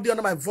somebody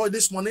under my voice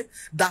this morning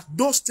that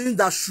those things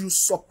that should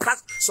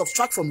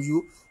subtract from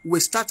you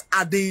will start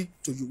adding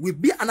to you, will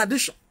be an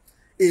addition.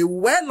 A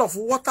well of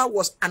water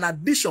was an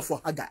addition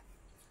for Haggai.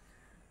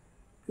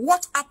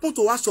 What happened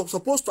to her was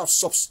supposed to have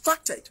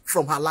subtracted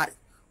from her life,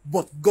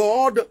 but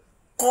God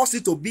caused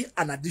it to be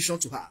an addition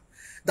to her.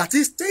 That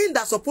is, things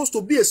that are supposed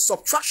to be a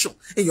subtraction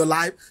in your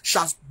life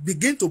shall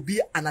begin to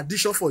be an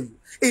addition for you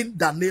in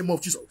the name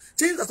of Jesus.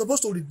 Things that are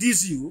supposed to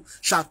reduce you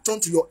shall turn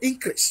to your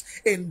increase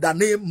in the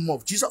name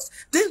of Jesus.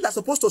 Things that are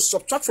supposed to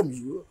subtract from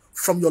you,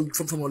 from your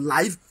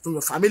life, from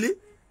your family.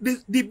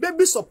 The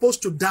baby is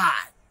supposed to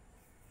die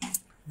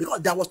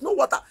because there was no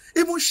water.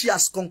 Even she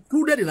has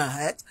concluded in her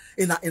head,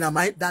 in her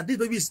mind, that this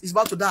baby is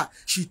about to die.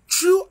 She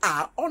threw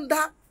her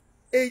under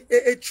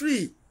a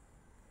tree.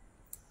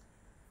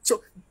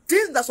 So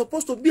things that are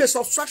supposed to be a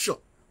subtraction,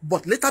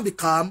 but later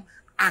become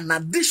an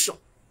addition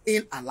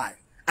in her life.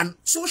 And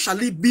so shall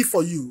it be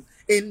for you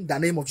in the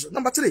name of Jesus.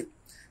 Number 3,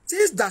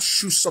 things that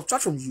should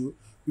subtract from you.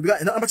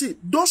 Number 3,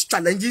 those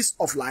challenges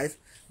of life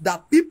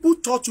that people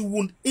thought you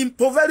would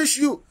impoverish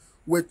you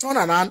will turn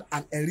around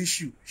and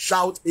enrich you.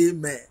 Shout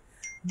amen.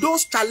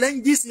 Those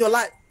challenges in your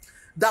life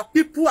that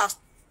people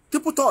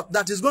thought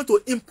that is going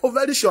to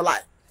impoverish your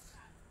life.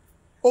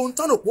 Ohun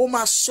tán òpó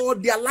máa sọ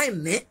di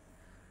aláìní.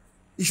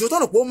 Ìṣòro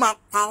tán òpó máa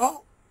pa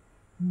ọ́.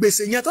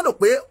 Gbèsè yẹn tán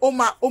òpé ó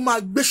máa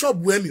gbé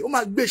ṣọ́ọ̀bù ẹ̀mí, ó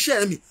máa gbé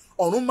iṣẹ́ ẹ̀mí,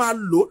 ọ̀run máa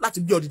lò láti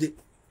gbé ọ dìde.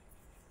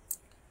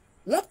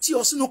 Wọ́n tì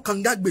ọ́ sínú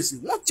kànga gbèsè,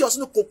 wọ́n tì ọ́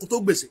sínú kòkòtò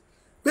gbèsè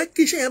pé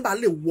kí iṣẹ́ yẹn bá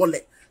lè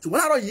wọlẹ̀. Ṣùgbọ́n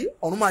láàárọ̀ yìí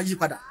ọ̀run máa yí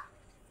padà.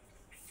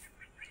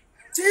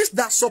 Things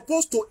that are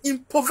supposed to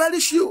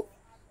impoverish you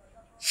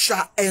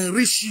shall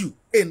enrich you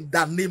in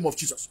the name of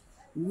Jesus.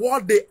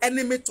 What the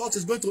enemy thought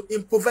is going to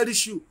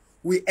impoverish you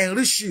will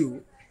enrich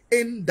you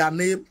in the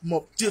name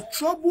of the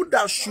trouble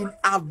that should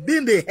have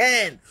been the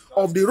end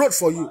of the road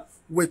for you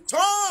will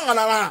turn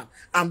around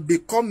and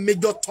become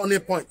major turning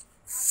point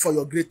for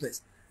your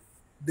greatness.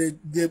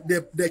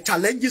 The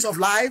challenges of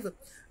life,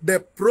 the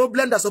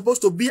problem that's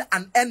supposed to be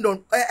an end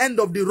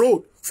of the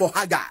road for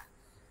Haggai,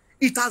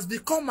 it has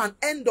become an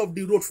end of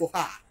the road for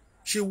her.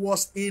 She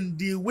was in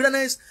the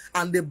wilderness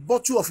and the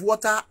bottle of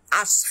water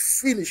has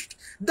finished.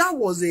 That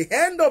was the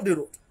end of the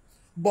road.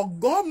 But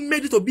God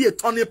made it to be a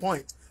turning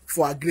point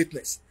for her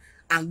greatness.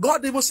 And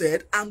God even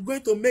said, I'm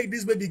going to make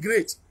this baby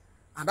great.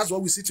 And that's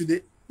what we see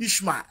today.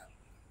 Ishmael.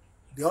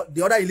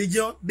 The other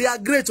religion, they are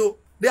great. Oh,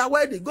 they are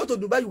worthy. Go to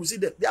Dubai, you will see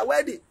them. They are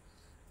worthy.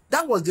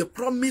 That was the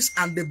promise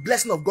and the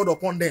blessing of God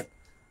upon them.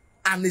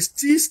 And it's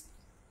still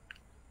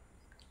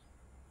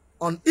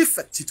on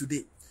effect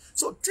today.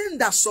 So things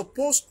that's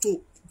supposed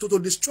to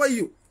destroy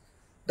you,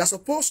 that's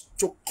supposed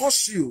to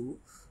cause you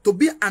to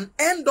be an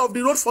end of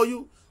the road for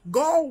you,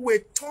 God will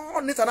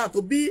turn it around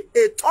to be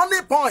a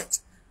turning point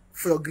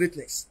for your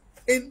greatness.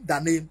 In the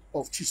name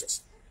of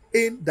Jesus.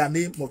 In the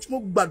name of Jesus. Mo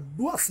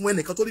gbàdúrà fún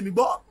ẹnìkan tó rí mi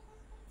gbọ́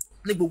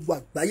ní gbogbo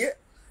àgbáyé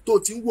tó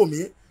ti ń wò mí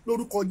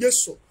lórúkọ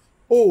Jésù.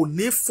 O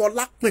ní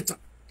fọlá pìtàn.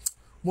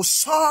 Mo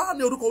sọ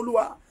ní orúkọ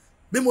Olúwa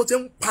bí mo ti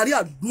ń parí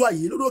àdúrà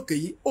yìí lórí òkè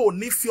yìí, o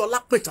ní fi ọlá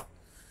pìtàn.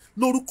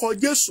 Lórúkọ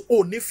Jésù,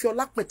 o ní fi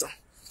ọlá pìtàn.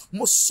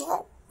 Mo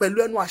sọ pẹ̀lú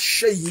ẹnu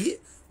àṣẹ yìí,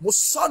 mo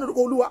sọ ní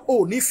orúkọ Olúwa,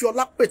 o ní fi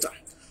ọlá pìtàn.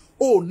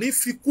 O ní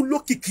fi kú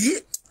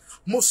lókìkí.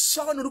 Mo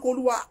sọ ní orúkọ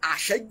Olúwa,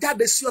 àṣẹ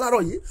jáde sí ọ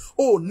láàárọ̀ yìí,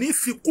 o ní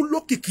fi kú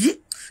lókìkí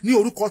ní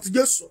orúkọ ti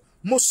Jésù.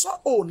 Mo sọ,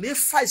 o ní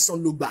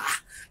fàìsàn lògbà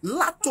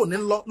látòní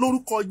lọ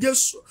lórúkọ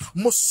Jésù.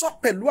 Mo sọ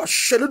pẹ̀lú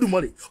àṣẹ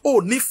Olódùmarè,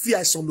 o ní fi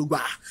àìsàn lògbà.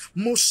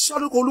 Mo sọ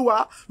lórúkọ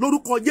Olúwa,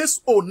 lórúkọ Jésù,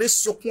 o ní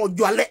sunkún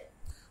ọjọ́ alẹ́.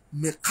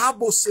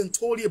 Mekabo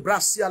sentori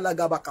brasi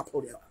alagaba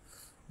kaporia.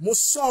 Mo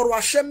sọ ọ̀rọ̀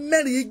àṣẹ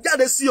mẹ́rin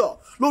jáde sí ọ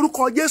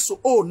lórúkọ Jésù,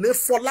 o ní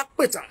fọlá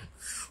pìtàn.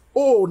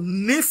 O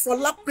ní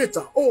fọlá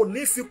pìtàn, o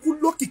ní fi kú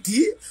lókìkí,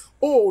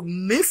 o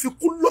ní fi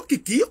kú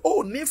lókìkí,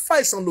 o ní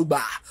fàìsàn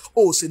lògbà,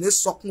 o sì ní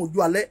sọkún ojú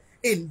alẹ́.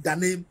 In the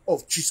name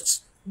of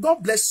Jesus.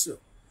 God bless you.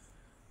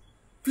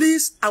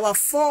 Please, our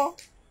 4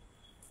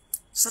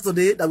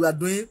 Saturday that we are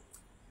doing,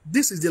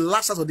 this is the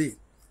last Saturday,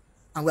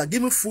 and we are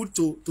giving food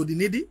to the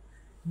needy.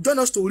 Join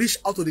us to reach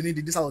out to the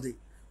needy this Saturday.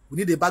 We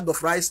need a bag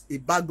of rice, a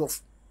bag of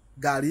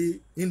gari,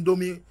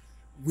 indomie.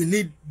 We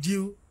need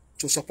you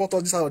to support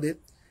us this Saturday.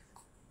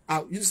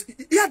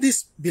 Hear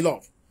this,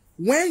 beloved.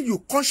 When you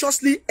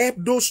consciously help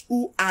those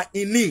who are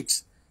in need,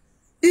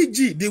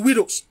 e.g., the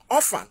widows,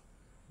 orphan,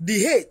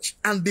 the aged,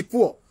 and the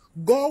poor,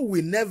 God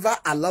will never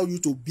allow you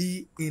to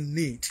be in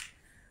need.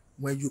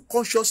 When you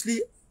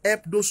consciously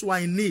help those who are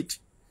in need,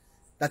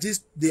 that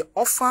is the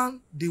orphan,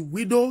 the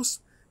widows,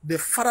 the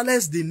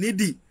fatherless, the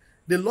needy,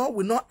 the Lord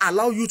will not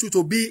allow you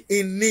to be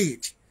in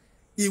need.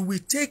 He will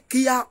take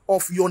care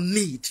of your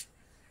need.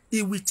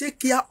 He will take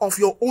care of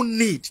your own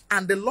need.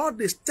 And the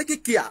Lord is taking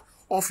care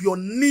of your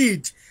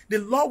need. The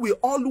Lord will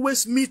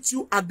always meet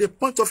you at the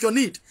point of your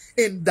need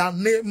in the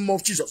name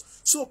of Jesus.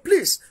 So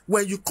please,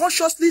 when you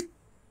consciously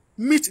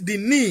meet the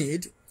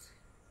need,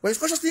 when you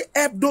consciously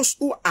help those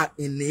who are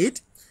in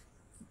need,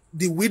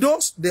 the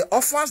widows, the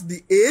orphans,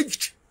 the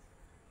aged,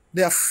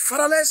 the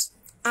fatherless,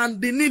 and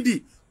the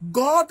needy,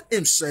 God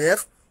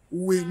himself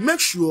will make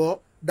sure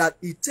that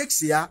he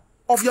takes care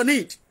of your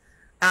need.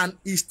 And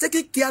he's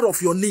taking care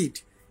of your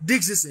need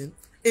this season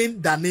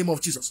in the name of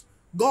Jesus.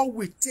 God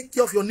will take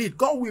care of your need.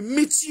 God will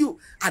meet you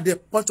at the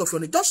point of your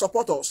need. Just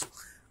support us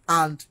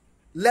and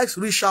let's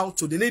reach out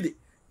to the needy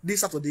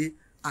this Saturday,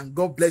 and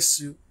God bless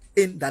you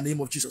in the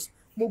name of Jesus.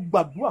 Mo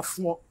gbàdúrà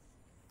fún ọ.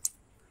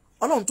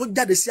 Ọlọ́run tó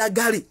jáde sí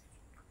Hágáì,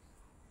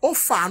 ó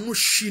fàánú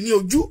ṣí ní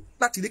ojú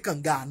láti rí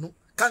kànga àánú.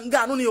 Kànga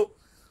àánú ni o.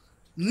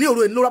 Ní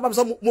òru ìnura bá mi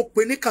sọ mo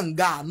pè ní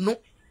kànga àánú.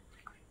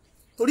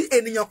 Torí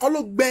ènìyàn kan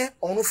ló gbẹ́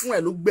ọ̀run fún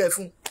ẹ̀ ló gbẹ́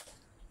fún.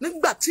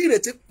 Nígbà tí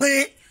ìrètí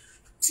pín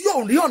tí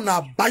ò rí ọ̀nà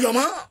àbáyọ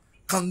mọ́,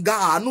 kànga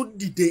àánú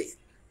dìde.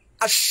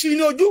 Àṣí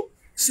ní ojú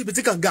síbi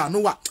tí kànga àánú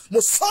wà. Mo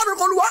sọ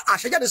lórúkọ Olúwa,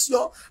 àṣẹ jáde sí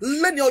ọ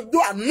lẹ́ni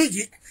ọjọ́ àánú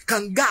yìí.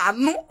 Kànga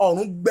àánú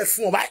ọ̀run gbẹ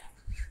fún ọ báyìí.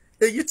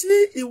 Èyí tí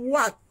ìwọ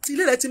àti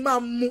ilé rẹ ti máa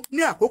mú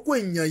ní àkókò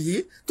èèyàn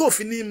yìí tó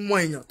fi ní mọ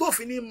èèyàn, tó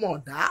fi ní mọ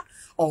ọ̀dá,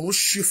 ọ̀run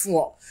ṣí fún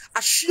ọ.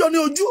 Àṣí ọ ní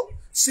ojú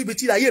síbi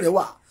tí ayé rẹ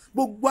wà.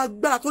 Gbogbo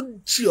agbára tó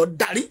ṣì ọ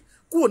darí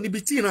kúrò níbi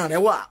tí ìran rẹ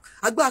wà.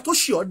 Agbára tó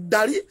ṣì ọ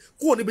darí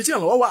kúrò níbi tí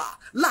ìrànlọ́wọ́ wà.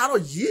 Láàárọ̀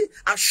yìí,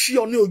 àṣí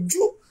ọ ní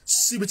ojú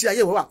síbi tí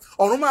ayé rẹ wà.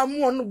 Ọ̀run máa mú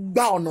ọ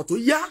gba ọ̀nà tó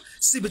yá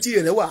síbi tí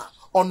ilẹ̀ rẹ wà.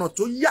 Ọ̀nà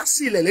tó yá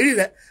sí ilẹ̀ lérí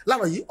rẹ.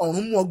 Láàárọ̀ yìí,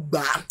 ọ̀run mú ọ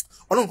gbà.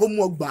 Ọlọ́run kó mú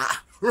ọ gbà.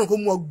 Ọlọ́run kó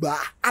mú ọ gbà.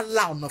 Á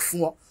la ọ̀nà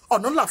fún ọ.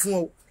 Ọ̀nà ńlá fún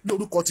ọ ní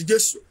orúkọ ti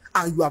Jésù.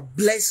 And you are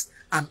blessed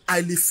and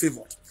highly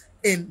favored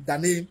in the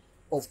name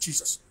of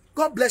Jesus.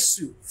 God bless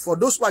you. For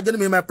those who are joining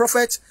me, my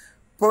prophet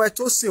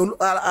Tosin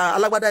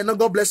Alagbada,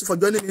 God bless you for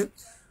joining me.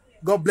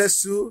 God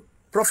bless you.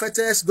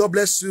 Prophetess, God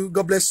bless you.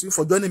 God bless you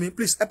for joining me.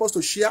 Please help us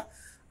to share.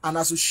 And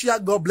as you share,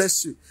 God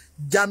bless you.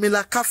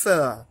 Jamila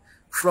Kaffer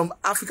from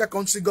Africa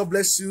country, God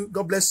bless you.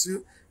 God bless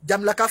you.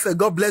 Jamila Kaffer,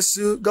 God bless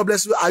you. God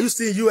bless you. Are you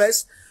still in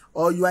US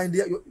or you are in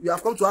you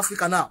have come to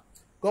Africa now?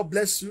 God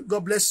bless you.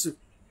 God bless you.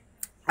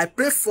 I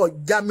pray for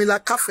Jamila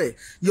Kaffer,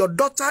 your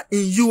daughter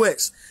in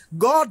US.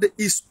 God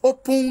is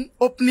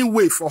opening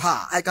way for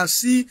her.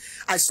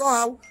 I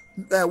saw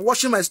her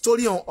watching my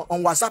story on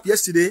WhatsApp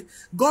yesterday.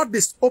 God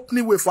is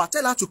opening way for her.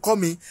 Tell her to call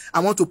me. I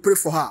want to pray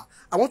for her.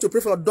 I want to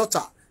pray for your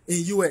daughter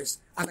in US.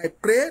 And I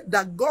pray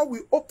that God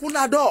will open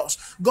her doors.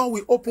 God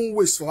will open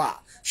ways for her.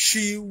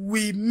 She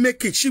will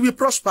make it. She will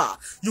prosper.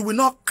 You will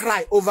not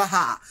cry over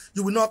her.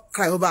 You will not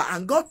cry over her.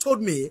 And God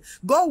told me,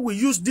 God will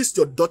use this,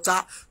 your daughter,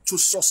 to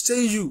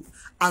sustain you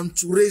and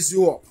to raise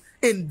you up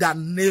in the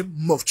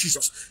name of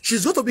Jesus.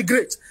 She's going to be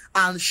great.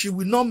 And she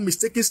will not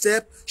mistake a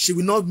step. She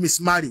will not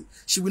mismarry.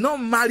 She will not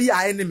marry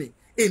her enemy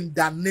in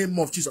the name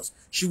of Jesus.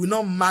 She will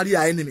not marry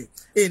her enemy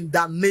in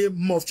the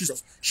name of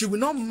Jesus. She will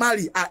not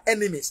marry her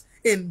enemies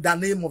in the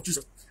name of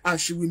Jesus. And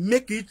she will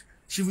make it.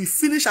 She will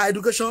finish her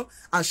education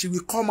and she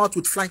will come out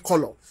with flying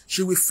color.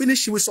 She will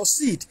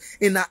succeed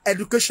in her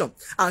education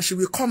and she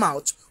will come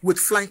out with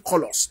flying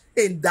colors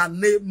in the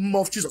name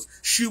of Jesus.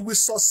 She will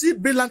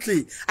succeed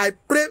brilliantly. I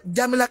pray,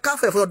 Jamila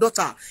Kafe, for your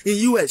daughter in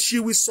U.S. She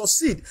will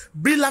succeed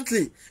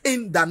brilliantly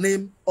in the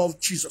name of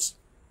Jesus.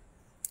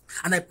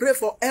 And I pray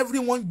for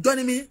everyone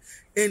joining me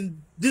in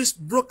this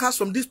broadcast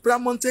from this prayer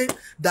mountain,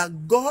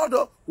 that God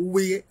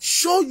will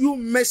show you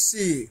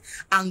mercy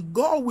and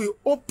God will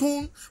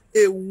open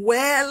a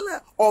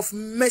well of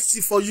mercy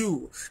for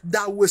you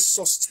that will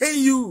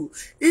sustain you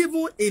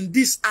even in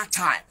this hard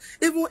time,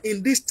 even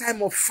in this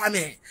time of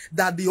famine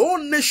that the whole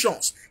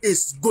nations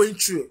is going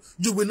through.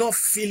 You will not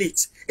feel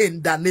it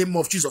in the name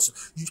of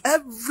Jesus.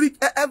 Every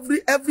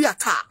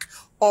attack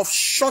of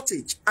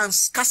shortage and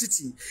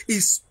scarcity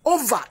is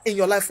over in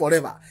your life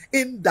forever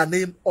in the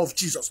name of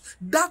Jesus.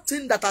 That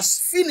thing that has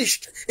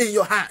finished in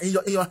your hand, in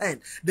your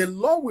hand, the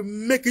Lord will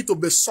make it to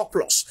be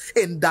surplus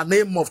in the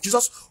name of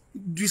Jesus.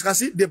 You can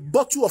see the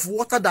bottle of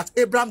water that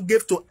Abraham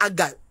gave to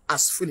HAGGAI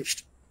has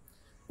finished.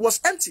 It was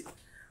empty,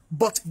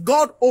 but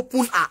God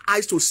opened her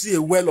eyes to see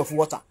a well of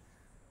water.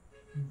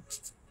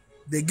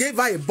 They gave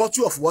her a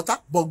bottle of water,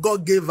 but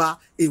God gave her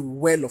a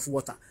well of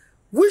water.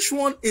 Which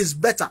one is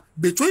better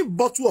between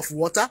bottle of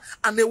water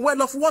and a well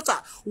of water?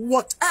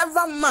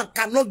 Whatever man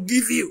cannot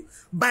give you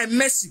by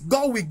mercy,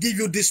 God will give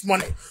you this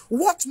morning.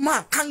 What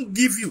man can't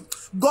give you,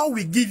 God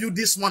will give you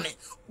this morning.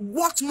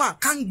 What man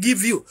can't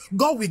give you,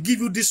 God will give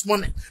you this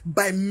morning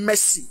by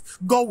mercy.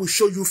 God will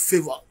show you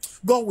favor.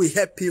 God will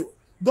help you.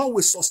 God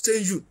will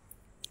sustain you.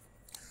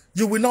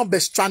 You will not be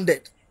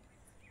stranded.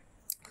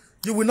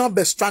 You will not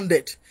be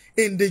stranded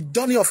in the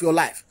journey of your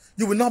life.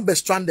 You will not be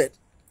stranded.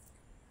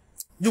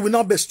 You will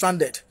not be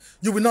stranded.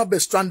 You will not be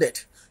stranded.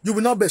 You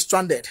will not be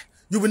stranded.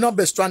 You will not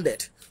be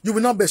stranded. You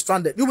will not be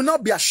stranded. You will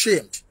not be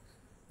ashamed.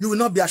 You will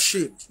not be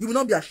ashamed. You will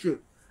not be ashamed.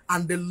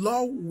 And the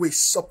Lord will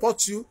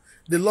support you.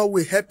 The Lord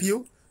will help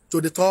you to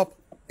the top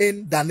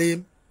in the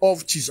name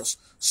of Jesus.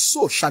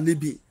 So shall it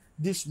be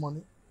this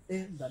morning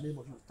in the name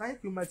of Jesus. Thank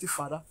you, mighty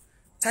Father.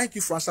 Thank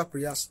you for answer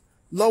prayers.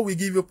 Lord, we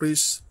give you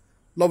praise.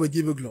 Lord, we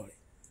give you glory.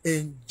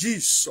 In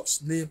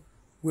Jesus' name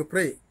we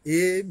pray.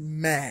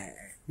 Amen.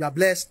 You are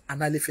blessed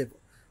and highly favored.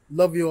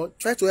 Love you all.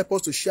 Try to help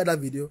us to share that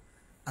video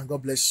and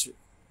God bless you.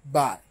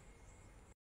 Bye.